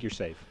 I think you're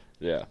safe.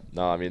 Yeah.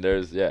 No, I mean,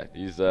 he's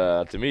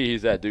to me,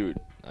 he's that dude.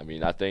 I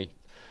mean, I think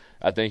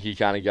he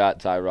kind of got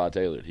Tyrod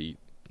Taylor.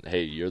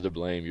 Hey, you're the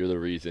blame. You're the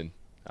reason.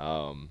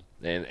 And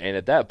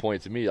at that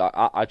point, to me,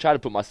 I try to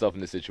put myself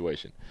in this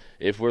situation.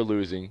 If we're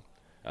losing,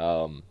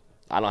 I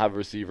don't have a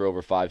receiver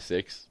over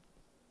 5'6".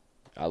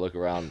 I look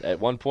around at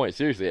one point.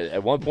 Seriously,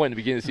 at one point in the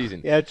beginning of the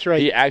season, yeah, that's right.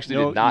 He actually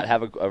did not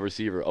have a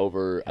receiver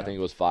over. I think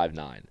it was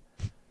 5'9".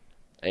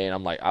 And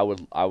I'm like, I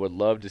would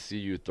love to see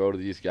you throw to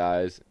these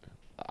guys.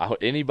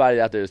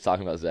 Anybody out there that's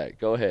talking about Zach,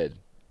 go ahead,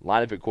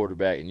 line up at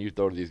quarterback, and you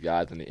throw to these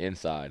guys on the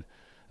inside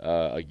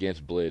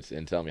against blitz,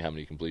 and tell me how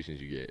many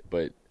completions you get.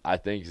 But I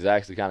think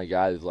Zach's the kind of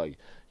guy that's like,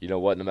 you know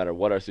what? No matter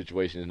what our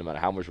situation is, no matter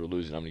how much we're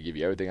losing, I'm going to give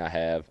you everything I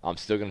have. I'm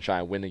still going to try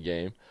and win the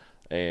game,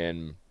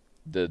 and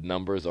the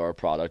numbers are a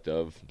product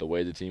of the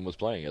way the team was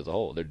playing as a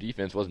whole. Their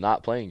defense was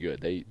not playing good.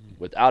 They,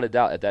 without a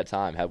doubt, at that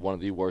time, had one of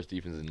the worst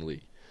defenses in the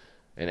league.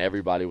 And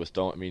everybody was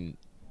throwing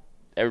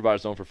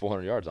for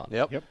 400 yards on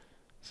them. Yep.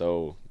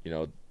 So,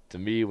 to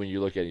me, when you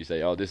look at it, you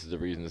say, oh, this is the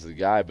reason, this is the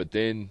guy. But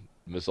then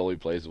Masoli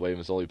plays the way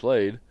Masoli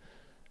played,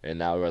 and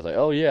now everybody's like,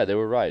 oh, yeah, they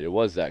were right. It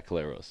was Zach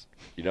Claros.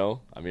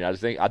 I mean, I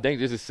think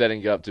this is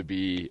setting up to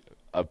be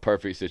a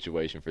perfect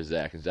situation for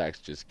Zach, and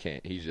Zach just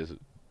can't. He's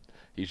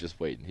just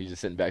waiting. He's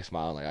just sitting back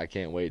smiling like, I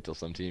can't wait till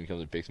some team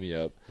comes and picks me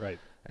up. Right.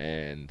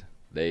 And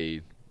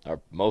they are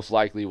most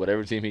likely,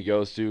 whatever team he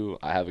goes to,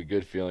 I have a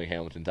good feeling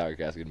Hamilton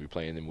Tigercats are going to be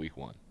playing in week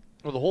 1.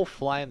 Well, the whole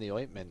fly in the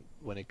ointment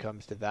when it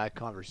comes to that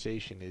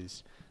conversation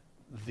is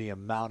the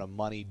amount of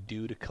money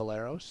due to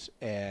Collaros,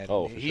 and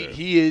for sure.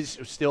 he is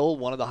still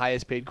one of the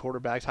highest paid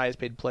quarterbacks, highest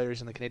paid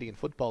players in the Canadian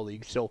Football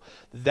League. So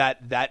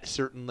that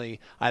certainly,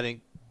 I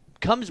think,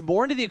 comes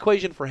more into the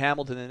equation for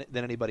Hamilton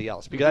than anybody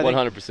else. Because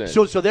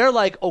 100%. So they're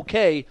like,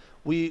 okay,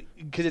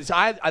 because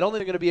I don't think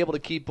they're going to be able to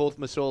keep both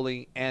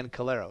Masoli and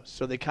Collaros.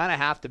 So they kind of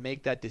have to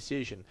make that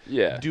decision.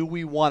 Yeah. Do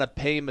we want to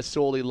pay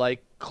Masoli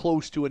like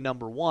close to a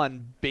number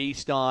one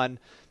based on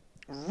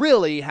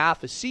really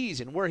half a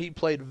season where he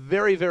played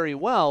very, very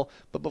well,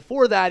 but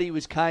before that he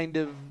was kind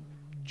of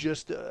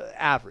just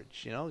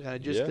average, kind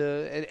of just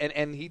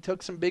and he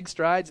took some big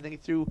strides. I think he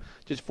threw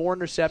just 4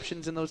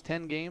 interceptions in those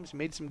 10 games,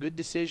 made some good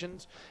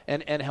decisions,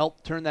 and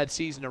helped turn that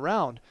season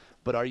around.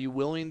 But are you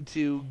willing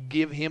to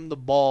give him the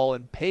ball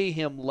and pay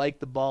him like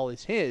the ball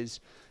is his,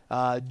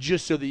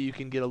 just so that you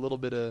can get a little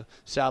bit of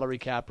salary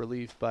cap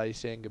relief by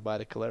saying goodbye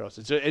to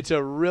Collaros? It's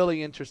a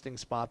really interesting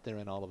spot there,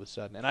 and all of a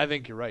sudden, and I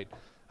think you're right.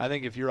 I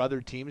think if you're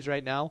other teams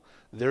right now,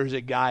 there's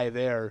a guy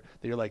there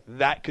that you're like,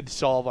 that could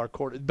solve our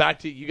quarter. Back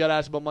to, you got to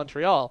ask about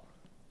Montreal.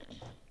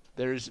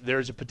 There's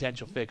a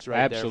potential fix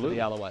right there for the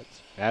Alouettes.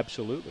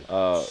 Absolutely.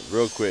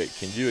 Real quick,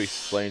 can you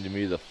explain to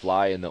me the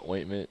fly in the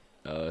ointment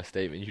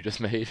statement you just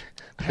made?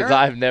 Because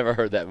I've never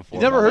heard that before.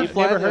 You never heard You've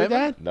never heard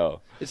that?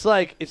 No. It's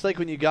like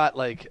when you got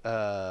like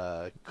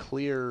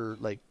clear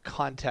like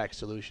contact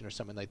solution or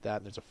something like that,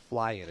 and there's a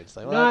fly in it. It's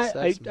like, well,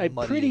 that's I'm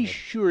muddy pretty in it.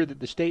 sure that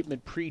the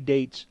statement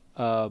predates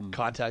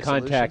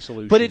Contact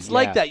solution. But it's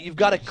like that. You've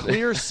got a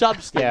clear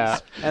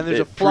substance, and there's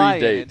a fly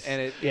in it,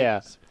 and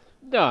it.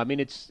 No, I mean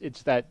it's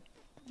that.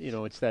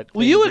 It's that.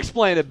 Well, you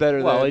explain it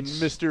better than it's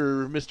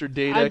Mr.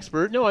 Date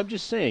expert. No, I'm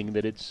just saying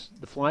that it's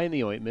the fly in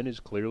the ointment is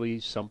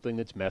clearly something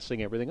that's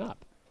messing everything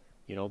up.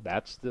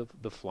 That's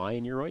the fly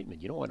in your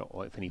ointment. You don't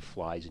want any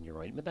flies in your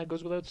ointment. That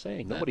goes without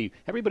saying.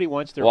 Everybody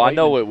wants their. Well, ointment.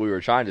 I know what we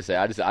were trying to say.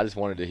 I just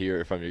wanted to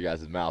hear it from your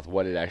guys' mouth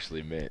what it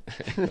actually meant.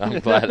 I'm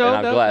glad.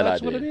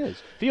 That's what it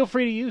is. Feel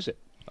free to use it.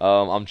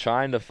 I'm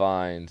trying to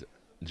find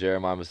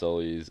Jeremiah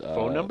Masoli's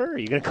phone number. Are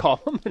you going to call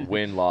him?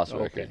 Win-loss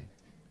record.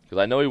 Because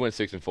I know he went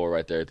 6-4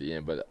 right there at the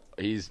end, but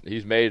he's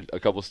made a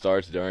couple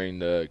starts during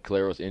the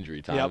Collaros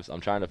injury times. Yep.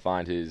 I'm trying to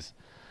find his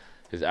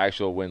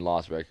actual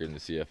win-loss record in the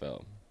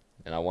CFL,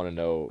 and I want to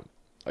know: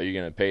 are you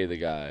going to pay the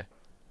guy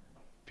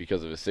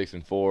because of a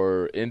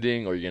 6-4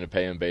 ending, or are you going to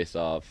pay him based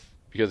off?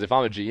 Because if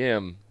I'm a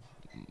GM,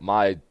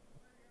 my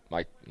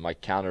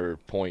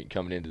counterpoint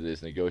coming into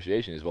this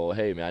negotiation is, well,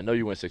 hey man, I know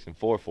you went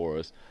 6-4 for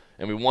us,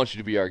 and we want you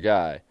to be our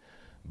guy,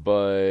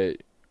 but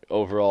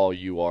overall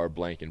you are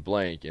blank and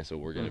blank, and so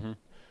we're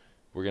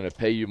gonna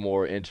pay you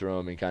more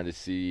interim and kind of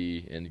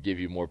see and give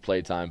you more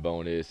playtime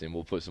bonus, and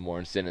we'll put some more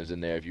incentives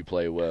in there if you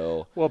play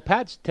well. Well,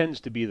 Pat tends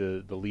to be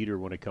the leader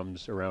when it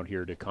comes around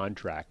here to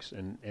contracts,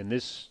 and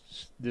this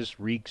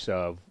reeks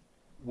of,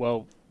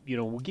 well,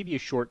 we'll give you a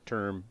short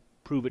term,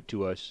 prove it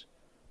to us.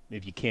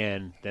 If you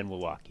can, then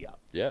we'll lock you up.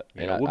 Yeah.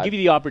 We'll give you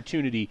the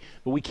opportunity,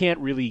 but we can't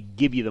really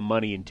give you the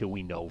money until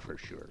we know for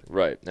sure.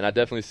 Right. And I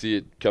definitely see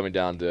it coming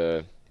down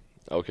to,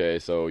 okay,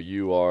 so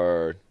you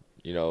are,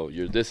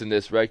 you're this and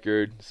this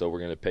record, so we're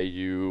going to pay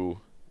you,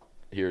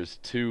 here's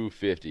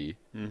 $250,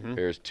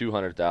 here's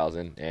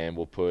 $200,000, and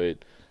we'll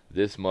put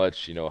this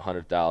much,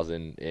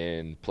 $100,000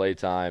 in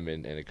playtime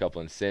and a couple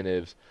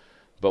incentives.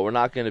 But we're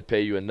not going to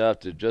pay you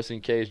enough to, just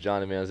in case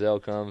Johnny Manziel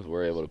comes,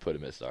 we're able to put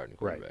him at starting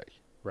quarterback.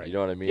 Right. You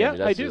know what I mean?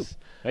 Yeah, I do.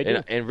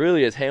 And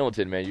really, as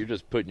Hamilton, man, you're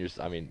just putting it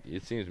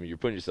seems to me you're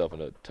putting yourself in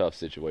a tough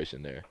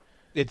situation there.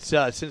 It's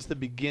since the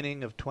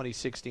beginning of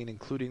 2016,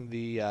 including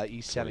the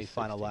East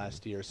semifinal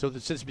last year. So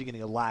since the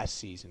beginning of last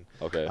season.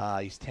 Okay.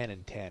 He's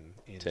 10-10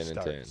 in 10 starts. and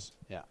 10.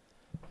 Yeah.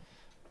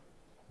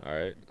 All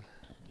right.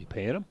 You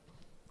paying him?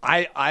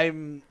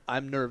 I'm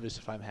nervous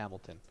if I'm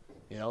Hamilton.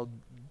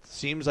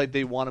 Seems like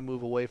they want to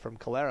move away from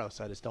Collaros.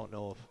 I just don't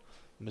know if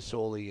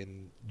Masoli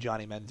and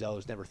Johnny Manziel,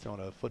 who's never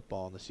thrown a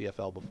football in the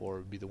CFL before,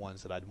 would be the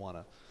ones that I'd want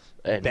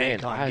to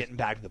bank on getting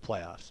back to the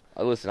playoffs.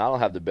 Listen, I don't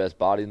have the best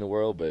body in the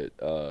world,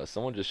 but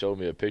someone just showed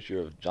me a picture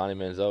of Johnny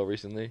Manziel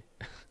recently.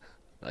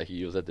 Like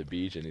he was at the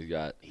beach and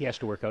he has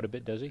to work out a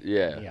bit, does he?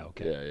 Yeah. Yeah,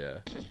 okay.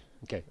 Yeah.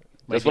 Okay.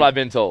 That's what I've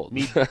been told.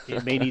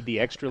 It may need the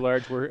extra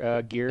large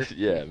gear.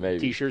 Yeah, maybe.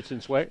 T-shirts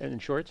and sweat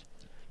and shorts?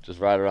 Just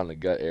right around the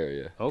gut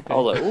area. Okay.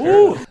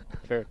 Ooh.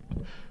 Fair.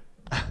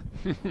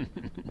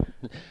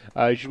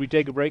 Should we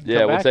take a break?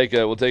 Yeah, we'll take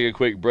a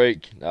quick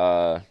break.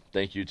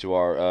 Thank you to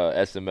our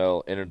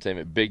SML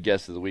Entertainment big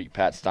guest of the week,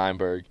 Pat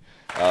Steinberg.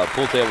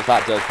 Pool tables,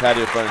 hot tubs,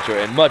 patio furniture,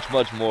 and much,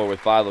 much more with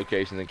 5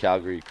 locations in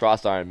Calgary,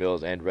 Cross Iron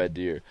Mills, and Red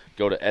Deer.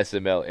 Go to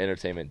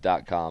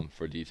smlentertainment.com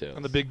for details.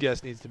 And the big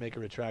guest needs to make a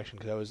retraction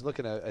because I was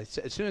looking at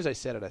as soon as I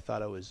said it, I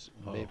thought it was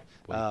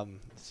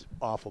it's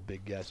awful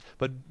big guest.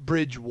 But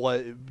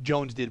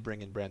Jones did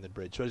bring in Brandon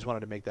Bridge, so I just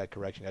wanted to make that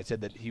correction. I said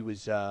that he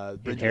was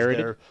Bridge was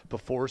there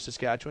before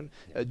Saskatchewan.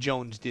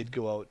 Jones did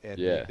go out and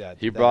make that.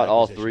 He brought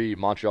all 3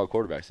 Montreal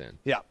quarterbacks in.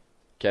 Yeah.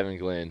 Kevin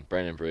Glenn,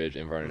 Brandon Bridge,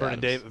 and Vernon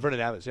Adams.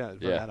 Vernon Adams,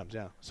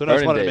 yeah. So I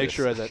just wanted to make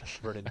sure that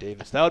Vernon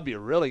Davis. That would be a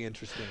really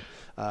interesting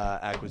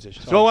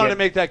acquisition. So I wanted to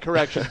make that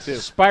correction, too.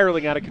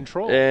 Spiraling out of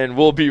control. And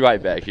we'll be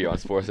right back here on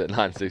Sportsnet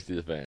 960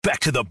 The Fan. Back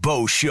to the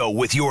Bo Show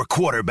with your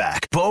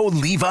quarterback, Bo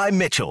Levi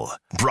Mitchell.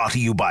 Brought to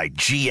you by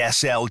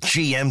GSL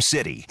GM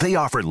City. They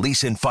offer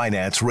lease and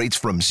finance rates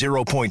from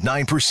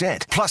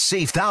 0.9%, plus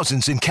save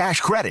thousands in cash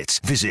credits.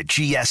 Visit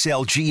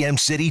GSL GM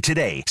City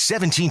today,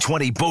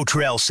 1720 Bow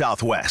Trail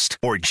Southwest,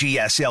 or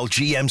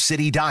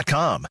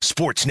GSLGMCity.com.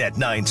 Sportsnet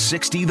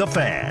 960 The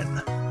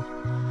Fan.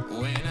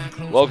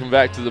 Welcome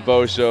back to the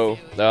Bo Show.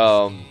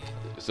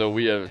 So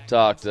we have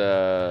talked,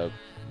 recap,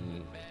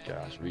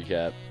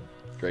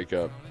 Grey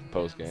Cup,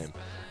 post game.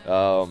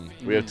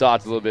 We have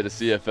talked a little bit of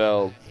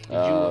CFL,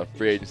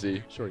 free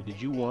agency. Sorry,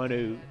 did you want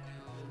to,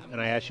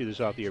 and I asked you this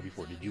off the air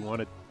before, did you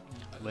want to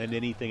lend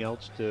anything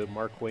else to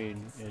Markway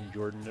and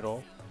Jordan at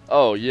all?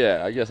 Oh,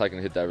 yeah, I guess I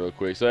can hit that real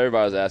quick. So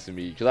everybody was asking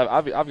me, because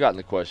I've gotten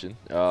the question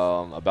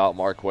about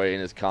Markway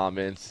and his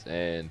comments,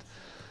 and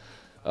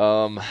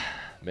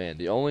man,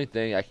 the only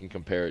thing I can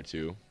compare it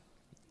to,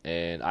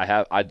 and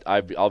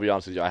I'll be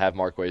honest with you, I have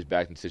Markway's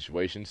back in the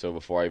situation. So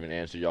before I even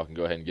answer, y'all can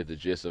go ahead and get the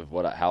gist of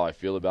how I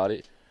feel about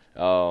it.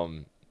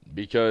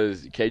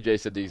 Because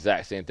KJ said the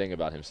exact same thing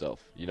about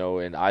himself,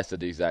 and I said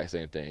the exact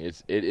same thing.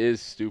 It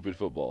is stupid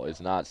football. It's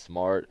not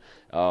smart.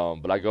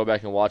 But I go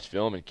back and watch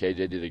film, and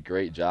KJ did a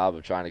great job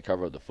of trying to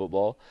cover up the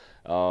football.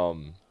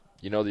 The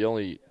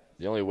only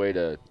way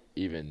to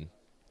even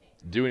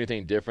do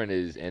anything different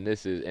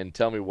and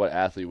tell me what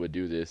athlete would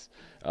do this,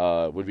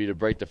 would be to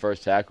break the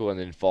first tackle and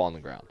then fall on the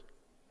ground.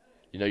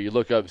 You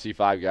look up, see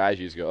five guys,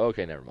 you just go,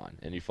 okay, never mind,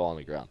 and you fall on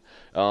the ground.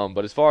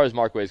 But as far as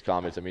Markway's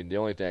comments, I mean, the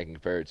only thing I can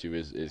compare it to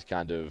is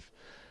kind of,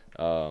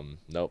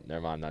 nope,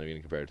 never mind, I'm not even going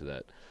to compare it to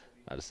that.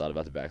 I just thought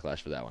about the backlash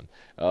for that one.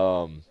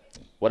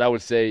 What I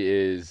would say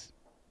is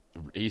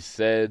he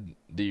said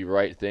the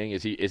right thing.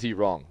 Is he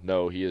wrong?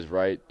 No, he is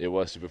right. It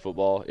was stupid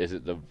football. Is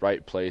it the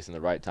right place and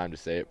the right time to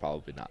say it?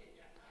 Probably not.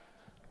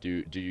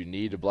 Do you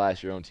need to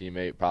blast your own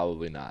teammate?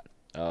 Probably not.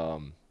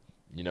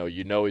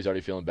 He's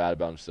already feeling bad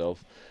about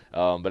himself.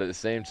 But at the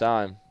same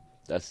time,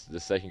 that's the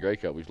second Grey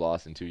Cup we've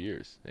lost in 2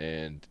 years.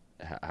 And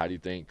how do you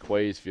think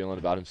Quay's feeling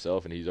about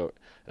himself? And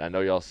I know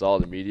y'all saw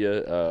the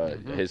media,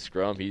 his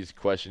scrum. He's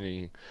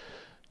questioning,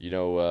 whether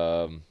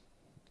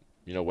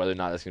or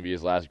not that's going to be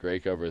his last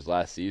Grey Cup or his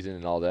last season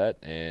and all that.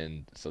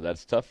 And so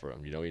that's tough for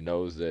him. He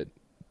knows that.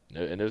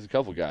 And there's a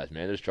couple guys,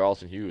 man. There's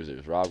Charleston Hughes.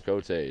 There's Rob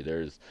Cote.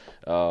 There's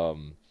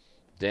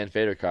Dan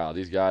Fader, Kyle.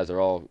 These guys are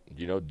all,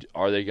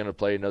 are they going to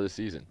play another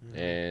season?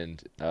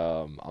 And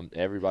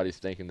everybody's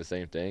thinking the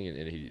same thing,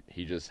 and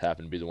he just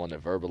happened to be the one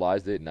that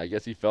verbalized it. And I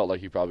guess he felt like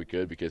he probably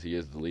could because he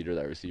is the leader of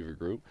that receiver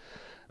group.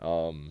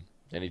 And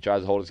he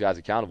tries to hold his guys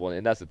accountable.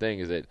 And that's the thing,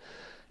 is that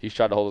he's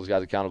tried to hold those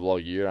guys accountable all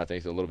year, and I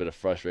think a little bit of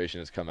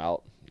frustration has come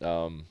out,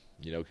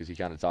 because he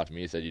kind of talked to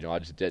me and said, I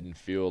just didn't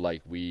feel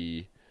like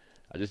we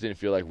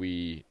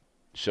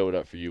showed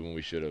up for you when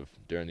we should have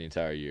during the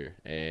entire year.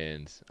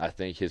 And I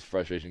think his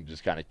frustration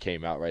just kind of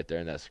came out right there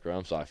in that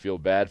scrum. So I feel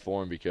bad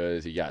for him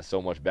because he got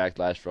so much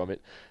backlash from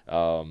it.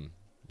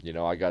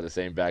 I got the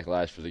same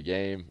backlash for the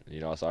game,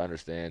 so I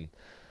understand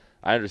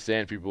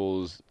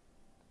people's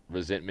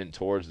resentment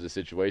towards the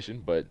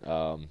situation, but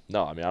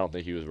no, I don't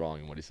think he was wrong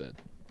in what he said.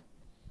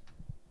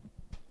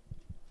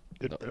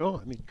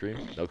 Cream?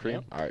 No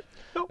cream? Yeah. All right.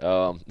 Nope.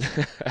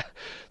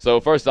 So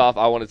first off,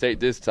 I want to take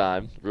this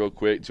time real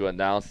quick to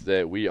announce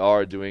that we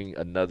are doing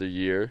another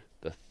year,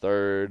 the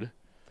third.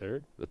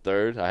 The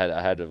third.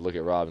 I had to look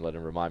at Rob and let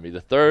him remind me. The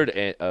third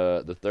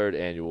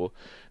annual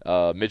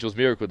Mitchell's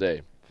Miracle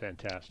Day.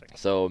 Fantastic.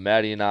 So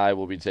Maddie and I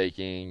will be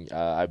taking,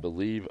 I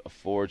believe,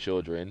 4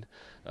 children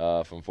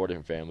from 4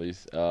 different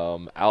families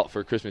out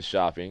for Christmas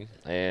shopping.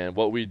 And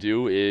what we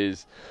do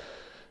is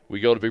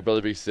we go to Big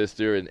Brother Big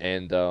Sister,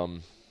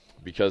 and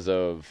because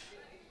of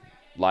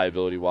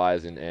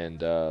liability-wise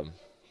and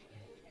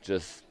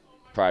just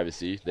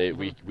privacy,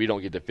 we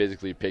don't get to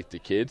physically pick the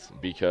kids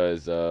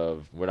because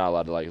we're not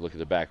allowed to look at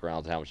the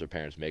backgrounds and how much their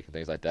parents make and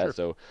things like that. Sure.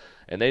 So,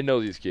 and they know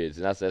these kids,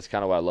 and that's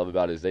kind of what I love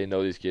about it, is they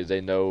know these kids.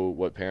 They know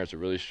what parents are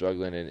really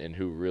struggling and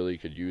who really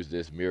could use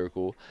this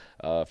miracle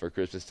for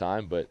Christmas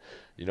time. But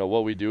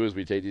what we do is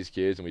we take these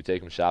kids and we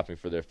take them shopping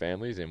for their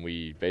families, and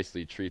we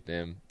basically treat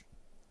them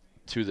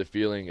to the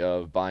feeling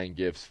of buying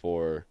gifts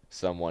for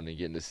someone and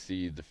getting to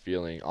see the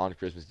feeling on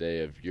Christmas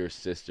Day of your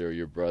sister or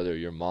your brother or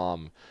your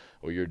mom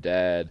or your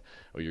dad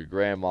or your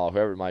grandma,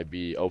 whoever it might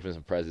be, open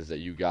some presents that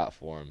you got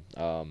for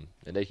them.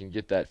 And they can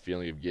get that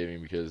feeling of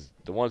giving, because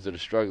the ones that are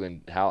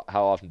struggling, how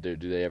often do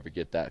they ever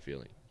get that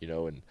feeling?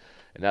 And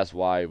that's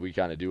why we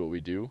kind of do what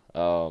we do.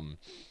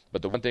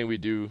 But the one thing we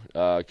do,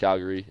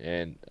 Calgary,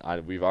 and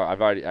I've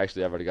already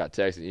got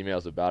texts and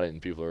emails about it,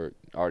 and people are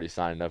already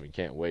signing up and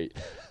can't wait.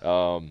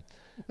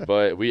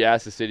 But we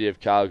asked the city of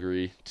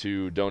Calgary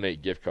to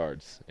donate gift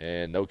cards,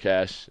 and no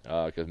cash,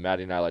 because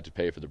Maddie and I like to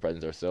pay for the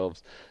presents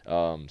ourselves.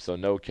 So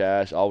no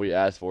cash. All we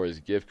ask for is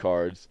gift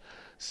cards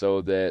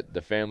so that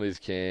the families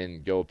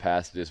can go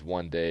past this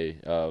one day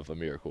of a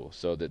miracle,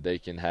 so that they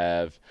can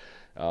have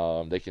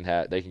They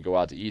can go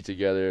out to eat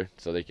together,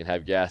 so they can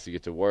have gas to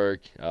get to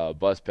work,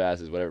 bus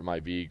passes, whatever it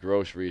might be,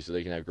 groceries, so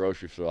they can have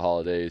groceries for the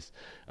holidays.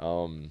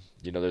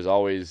 There's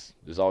always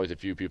a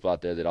few people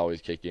out there that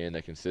always kick in,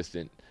 they're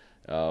consistent.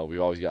 We've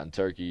always gotten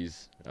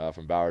turkeys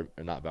from Bonton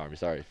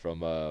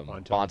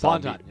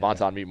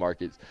Meat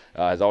Markets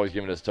has always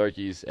given us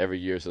turkeys every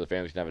year, so the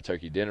families can have a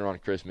turkey dinner on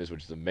Christmas,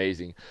 which is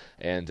amazing.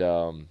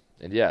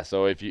 And yeah,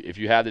 so if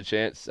you have the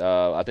chance,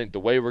 I think the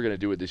way we're going to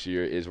do it this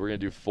year is we're going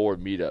to do 4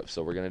 meetups.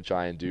 So we're going to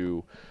try and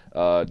do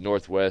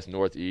northwest,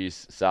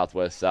 northeast,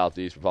 southwest,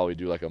 southeast. We'll probably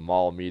do like a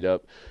mall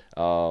meetup.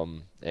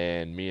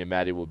 And me and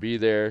Maddie will be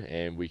there,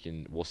 and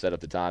we'll set up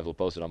the times. We'll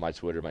post it on my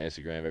Twitter, my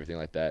Instagram, everything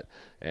like that.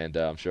 And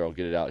I'm sure I'll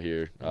get it out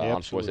here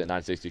on Sportsnet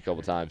 960 a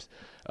couple times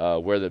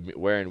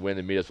where and when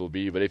the meetups will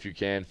be. But if you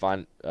can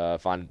find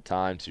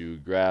time to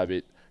grab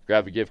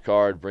a gift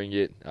card, bring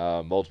it,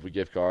 multiple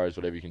gift cards,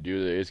 whatever you can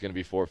do. There is going to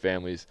be 4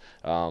 families,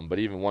 but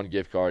even one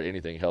gift card,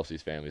 anything helps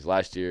these families.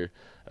 Last year,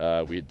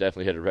 we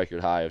definitely hit a record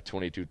high of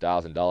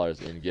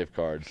 $22,000 in gift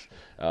cards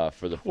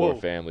for the 4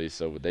 families,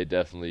 so they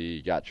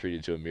definitely got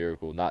treated to a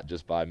miracle, not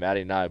just by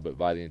Maddie and I, but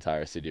by the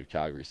entire city of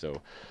Calgary.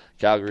 So,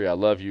 Calgary, I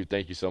love you.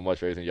 Thank you so much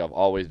for everything y'all have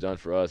always done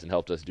for us and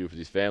helped us do for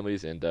these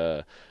families, and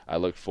I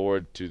look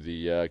forward to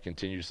the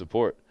continued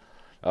support.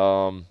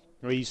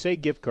 Well, you say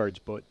gift cards,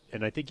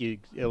 and I think you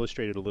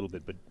illustrated a little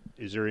bit, but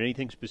is there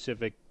anything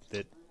specific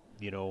that,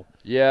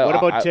 Yeah. What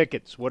about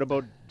tickets? What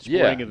about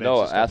sporting events? No,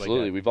 and stuff absolutely.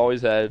 like that? We've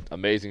always had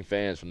amazing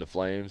fans from the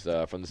Flames,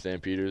 from the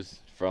Stampeders,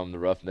 from the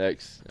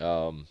Roughnecks,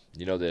 the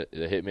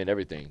Hitmen,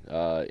 everything.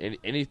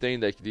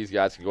 Anything that these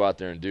guys can go out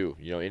there and do,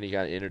 any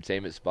kind of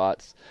entertainment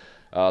spots.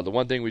 The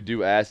one thing we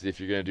do ask is if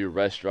you're going to do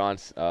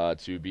restaurants,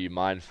 to be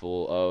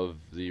mindful of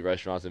the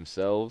restaurants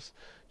themselves,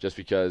 just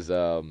because,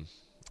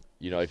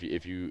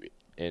 if you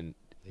and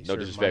no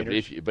disrespect,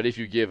 but if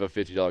you give a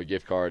 $50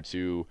 gift card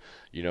to,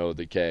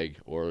 the Keg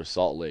or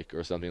Salt Lake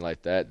or something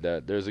like that,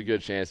 there's a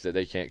good chance that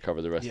they can't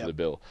cover the rest of the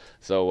bill.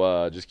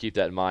 So just keep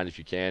that in mind if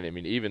you can. I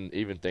mean,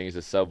 even things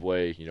as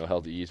Subway,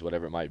 Healthy Eats,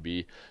 whatever it might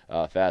be,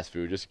 fast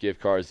food, just gift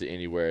cards to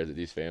anywhere that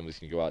these families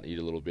can go out and eat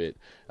a little bit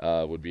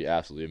would be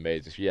absolutely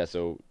amazing. So,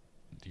 so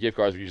the gift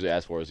cards we usually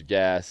ask for is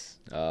gas,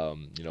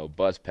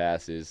 bus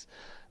passes,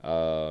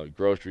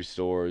 grocery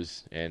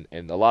stores, and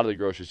a lot of the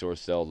grocery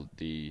stores sell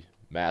the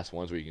mass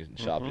ones where you can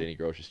shop at any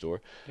grocery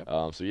store.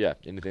 Yep. So yeah,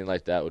 anything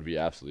like that would be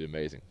absolutely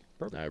amazing.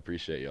 Perfect. I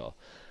appreciate y'all.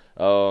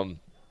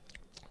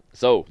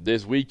 So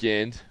this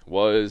weekend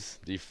was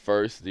the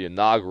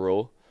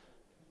inaugural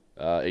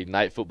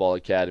Ignite Football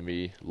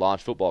Academy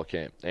launch football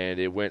camp, and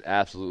it went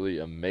absolutely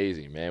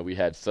amazing, man. We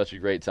had such a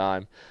great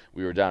time.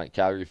 We were down at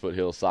Calgary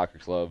Foothills Soccer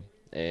Club,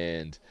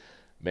 and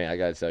man, I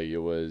gotta tell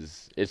you,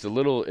 it's a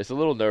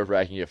little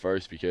nerve-wracking at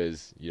first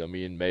because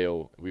me and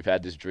Mayo, we've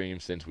had this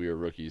dream since we were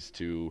rookies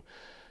to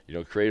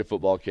create a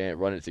football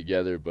camp, run it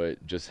together,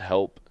 but just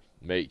help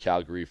make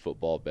Calgary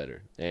football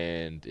better.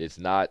 And it's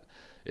not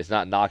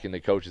knocking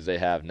the coaches they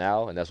have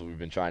now, and that's what we've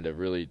been trying to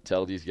really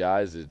tell these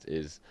guys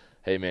is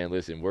hey man,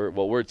 listen,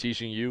 we're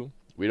teaching you.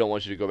 We don't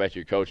want you to go back to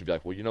your coach and be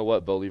like, well, you know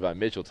what, Bo Levi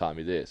Mitchell taught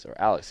me this, or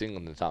Alex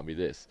Singleton taught me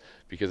this,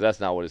 because that's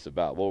not what it's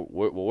about. What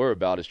we're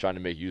about is trying to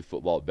make youth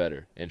football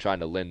better and trying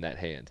to lend that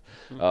hand.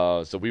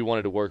 So we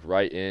wanted to work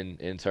right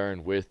in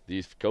turn with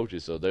these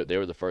coaches. So they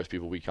were the first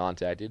people we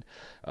contacted.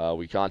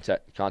 We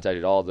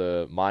contacted all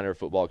the minor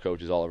football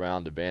coaches all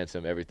around, the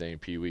Bantam, everything,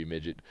 Pee Wee,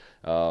 midget.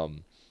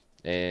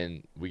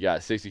 And we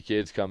got 60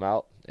 kids come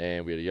out,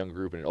 and we had a young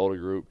group and an older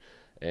group.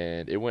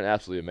 And it went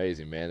absolutely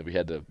amazing, man. We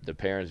had the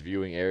parents'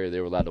 viewing area. They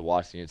were allowed to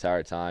watch the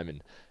entire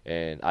time.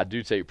 And I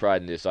do take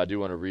pride in this, so I do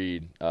want to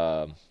read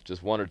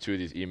just one or two of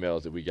these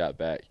emails that we got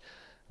back.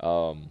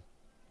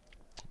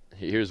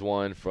 Here's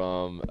one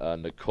from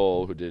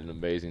Nicole, who did an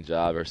amazing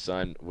job. Her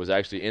son was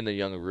actually in the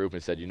younger group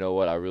and said, you know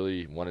what, I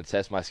really want to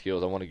test my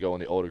skills. I want to go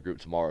in the older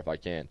group tomorrow if I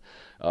can.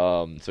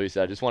 So he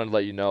said, I just wanted to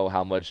let you know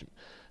how much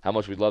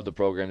we love the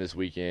program this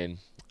weekend.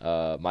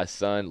 My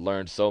son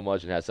learned so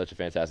much and had such a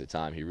fantastic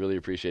time. He really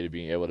appreciated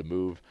being able to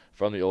move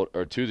from to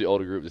the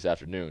older group this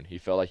afternoon. He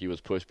felt like he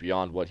was pushed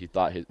beyond what he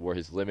thought were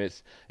his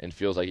limits and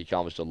feels like he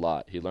accomplished a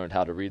lot. He learned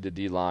how to read the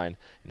D-line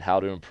and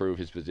how to improve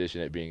his position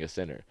at being a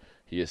center.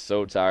 He is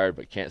so tired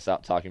but can't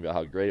stop talking about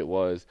how great it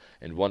was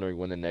and wondering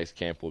when the next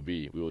camp will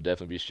be. We will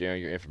definitely be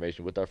sharing your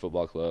information with our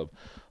football club.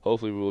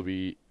 Hopefully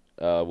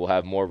we'll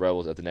have more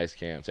Rebels at the next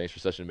camp. Thanks for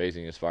such an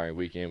amazing, inspiring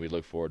weekend. We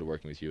look forward to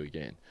working with you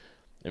again.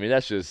 I mean,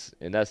 that's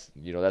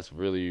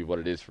really what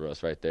it is for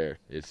us right there.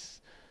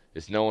 It's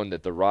knowing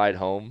that the ride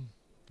home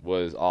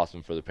was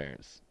awesome for the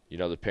parents.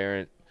 The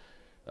parent,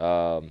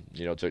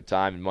 took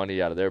time and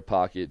money out of their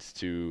pockets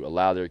to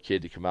allow their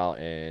kid to come out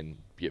and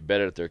get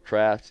better at their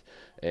craft,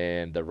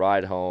 and the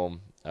ride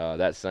home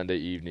that Sunday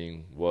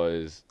evening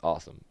was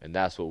awesome, and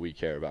that's what we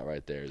care about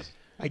right there.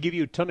 I give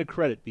you a ton of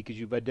credit because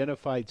you've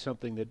identified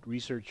something that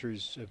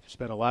researchers have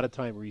spent a lot of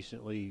time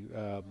recently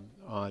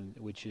on,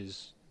 which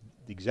is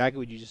exactly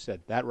what you just said.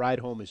 That ride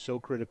home is so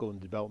critical in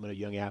the development of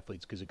young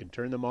athletes because it can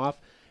turn them off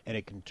and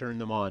it can turn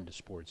them on to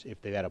sports.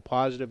 If they had a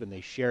positive and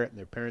they share it and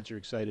their parents are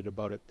excited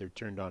about it, they're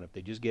turned on. If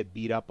they just get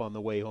beat up on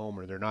the way home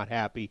or they're not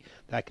happy,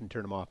 that can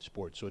turn them off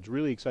sports. So it's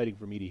really exciting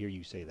for me to hear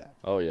you say that.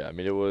 Oh yeah, I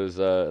mean it was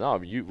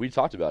we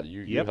talked about it.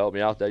 You helped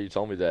me out there. You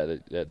told me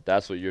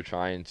that's what you're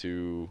trying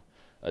to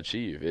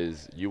achieve,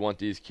 is you want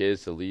these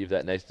kids to leave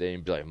that next day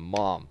and be like,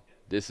 Mom,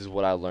 this is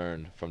what I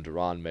learned from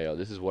Duran Mayo.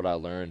 This is what I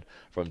learned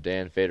from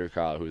Dan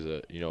Faderkyle, who's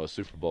a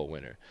Super Bowl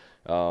winner.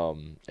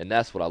 And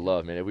that's what I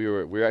love, man. We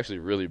were actually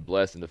really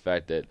blessed in the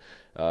fact that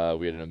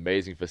we had an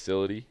amazing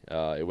facility.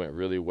 It went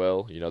really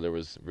well. There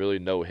was really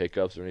no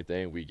hiccups or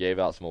anything. We gave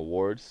out some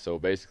awards. So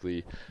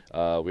basically,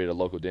 we had a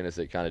local dentist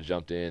that kind of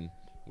jumped in.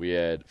 We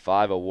had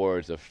 5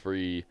 awards of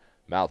free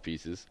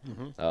mouthpieces.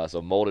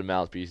 So molded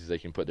mouthpieces, they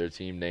can put their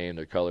team name,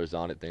 their colors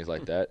on it, things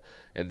like that.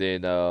 And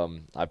then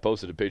I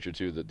posted a picture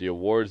too, that the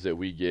awards that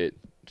we get.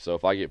 So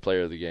if I get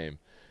player of the game,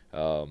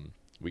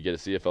 we get a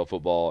CFL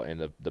football,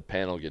 and the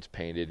panel gets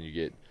painted, and you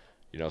get,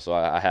 so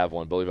I have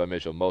one, Billy Bob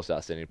Mitchell, most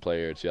outstanding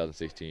player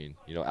 2016.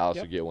 Alex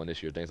would get one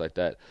this year, things like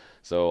that.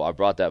 So I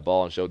brought that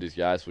ball and showed these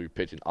guys. We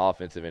picked an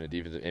offensive and a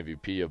defensive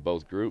MVP of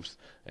both groups,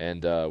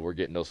 and we're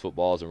getting those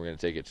footballs, and we're going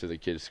to take it to the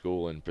kid's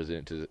school and present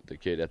it to the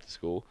kid at the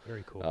school.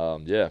 Very cool.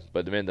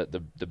 But man,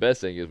 the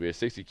best thing is we have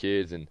 60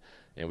 kids, and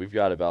we've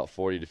got about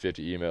 40 to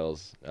 50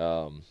 emails,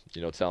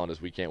 telling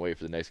us we can't wait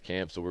for the next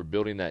camp. So we're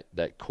building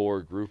that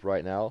core group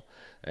right now,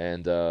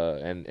 and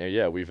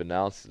yeah, we've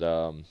announced,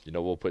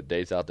 we'll put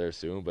dates out there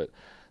soon, but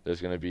there's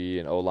going to be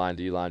an O-line,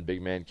 D-line,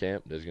 big man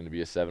camp. There's going to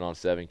be a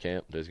 7-on-7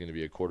 camp. There's going to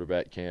be a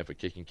quarterback camp, a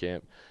kicking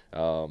camp.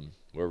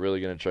 We're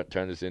really going to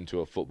turn this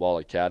into a football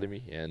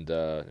academy, and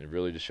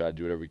really just try to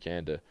do whatever we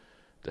can to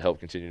help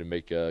continue to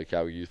make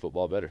Calgary youth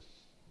football better.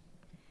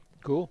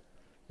 Cool.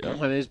 Yeah.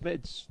 I mean,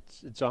 it's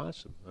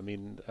awesome. I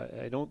mean,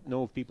 I don't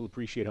know if people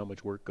appreciate how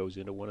much work goes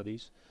into one of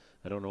these.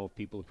 I don't know if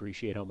people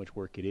appreciate how much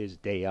work it is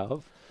day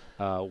of,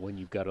 when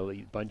you've got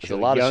a bunch of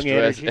young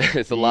energy.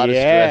 It's a lot of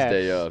stress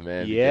day of,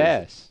 man.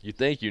 Yes. You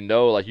think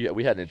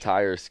we had an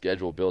entire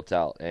schedule built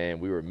out, and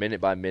we were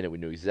minute by minute. We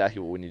knew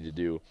exactly what we needed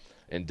to do.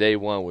 And day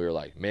one, we were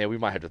like, man, we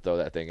might have to throw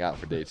that thing out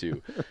for day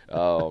 2.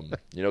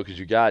 Because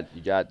you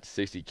got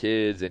 60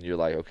 kids, and you're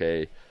like,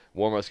 okay,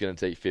 warm-up's going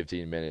to take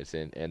 15 minutes,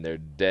 and they're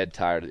dead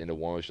tired in the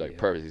warm-up. You're like,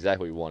 perfect,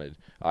 exactly what we wanted.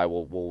 All right,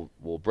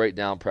 we'll break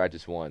down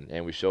practice 1,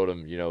 and we showed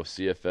them,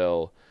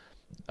 CFL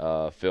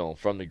film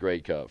from the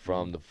Grey Cup,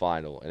 from the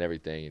final, and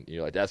everything. And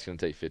you're like, that's going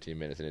to take 15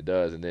 minutes, and it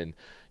does. And then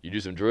you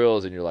do some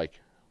drills, and you're like,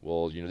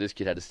 well, this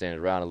kid had to stand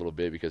around a little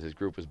bit because his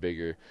group was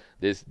bigger.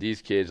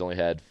 These kids only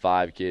had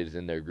 5 kids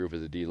in their group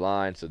as a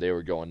D-line, so they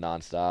were going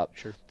nonstop.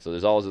 Sure. So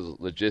there's always those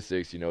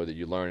logistics, that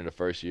you learn in the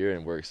first year,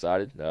 and we're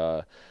excited.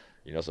 So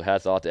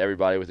hats off to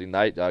everybody with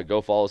Ignite.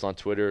 Go follow us on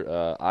Twitter,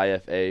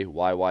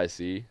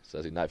 IFAYYC. So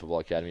that's Ignite Football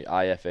Academy,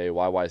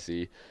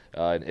 IFAYYC.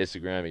 And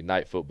Instagram,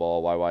 Ignite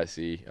Football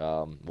YYC.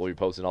 We'll be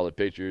posting all the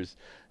pictures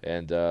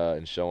and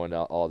showing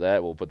all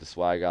that. We'll put the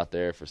swag out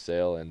there for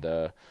sale, and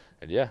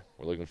yeah,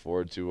 we're looking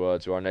forward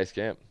to our next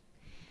camp.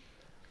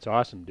 It's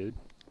awesome, dude.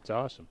 It's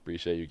awesome.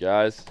 Appreciate you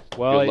guys.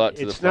 Well, good luck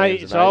to it's the Flames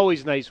nice. It's tonight.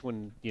 always nice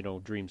when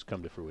dreams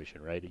come to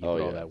fruition, right? You put all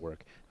yeah. that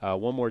work.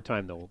 One more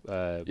time though.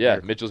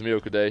 Mitchell's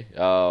Miracle Day.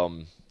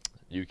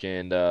 You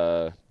can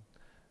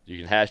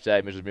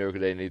hashtag Mitchell's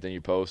Miracle Day in anything you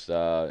post,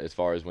 as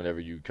far as whenever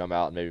you come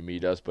out and maybe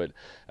meet us. But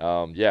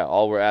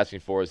all we're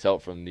asking for is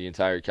help from the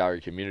entire Calgary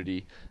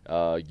community.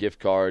 Gift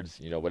cards,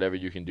 whatever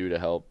you can do to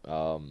help.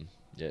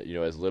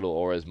 As little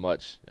or as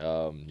much.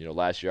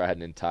 Last year I had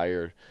an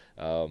entire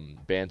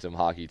Bantam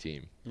hockey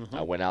team.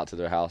 I went out to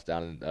their house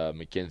down in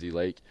McKenzie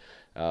Lake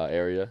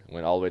area,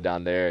 went all the way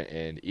down there,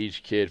 and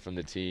each kid from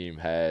the team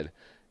had,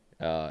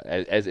 when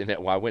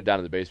I went down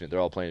to the basement, they're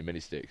all playing mini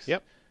sticks.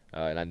 Yep.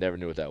 And I never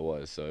knew what that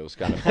was, so it was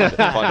kind of fun to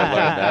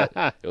learn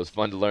that. It was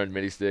fun to learn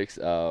mini sticks.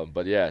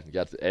 But yeah,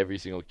 every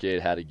single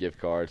kid had a gift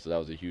card, so that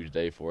was a huge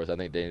day for us. I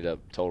think they ended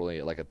up totaling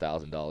at like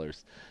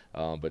 $1,000.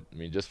 But I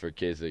mean, just for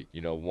kids that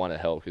want to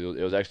help, because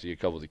it was actually a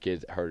couple of the kids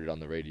that heard it on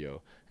the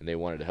radio and they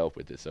wanted to help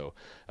with it. So,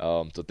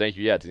 so thank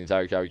you, to the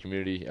entire Calgary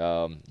community.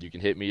 You can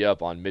hit me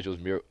up on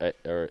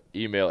or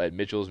email at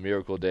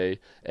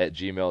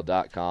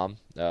mitchellsmiracleday@gmail.com.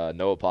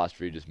 No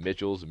apostrophe, just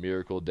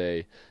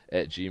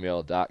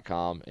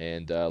mitchellsmiracleday@gmail.com,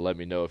 and let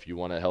me know if you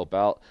want to help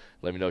out.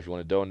 Let me know if you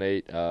want to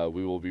donate.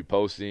 We will be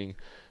posting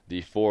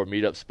the 4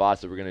 meetup spots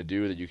that we're going to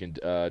do that you can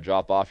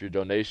drop off your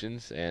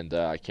donations, and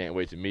I can't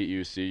wait to meet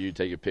you, see you,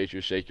 take a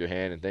picture, shake your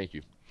hand, and thank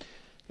you.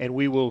 And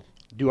we will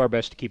do our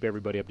best to keep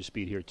everybody up to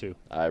speed here too.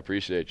 I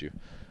appreciate you.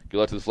 Good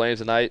luck to the Flames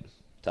tonight.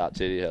 Top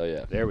titty, hell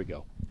yeah. There we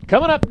go.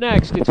 Coming up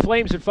next, it's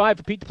Flames at 5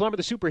 for Pete the Plumber,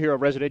 the superhero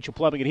of residential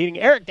plumbing and heating.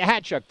 Eric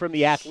DeHatchuk from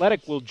The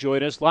Athletic will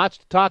join us. Lots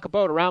to talk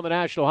about around the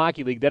National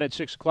Hockey League. Then at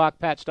 6 o'clock,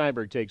 Pat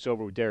Steinberg takes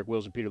over with Derek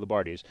Wills and Peter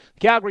Labardies. The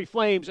Calgary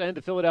Flames and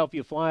the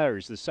Philadelphia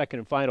Flyers, the second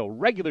and final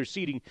regular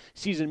season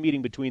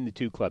meeting between the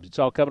two clubs. It's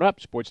all coming up.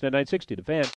 Sportsnet 960, The Fan.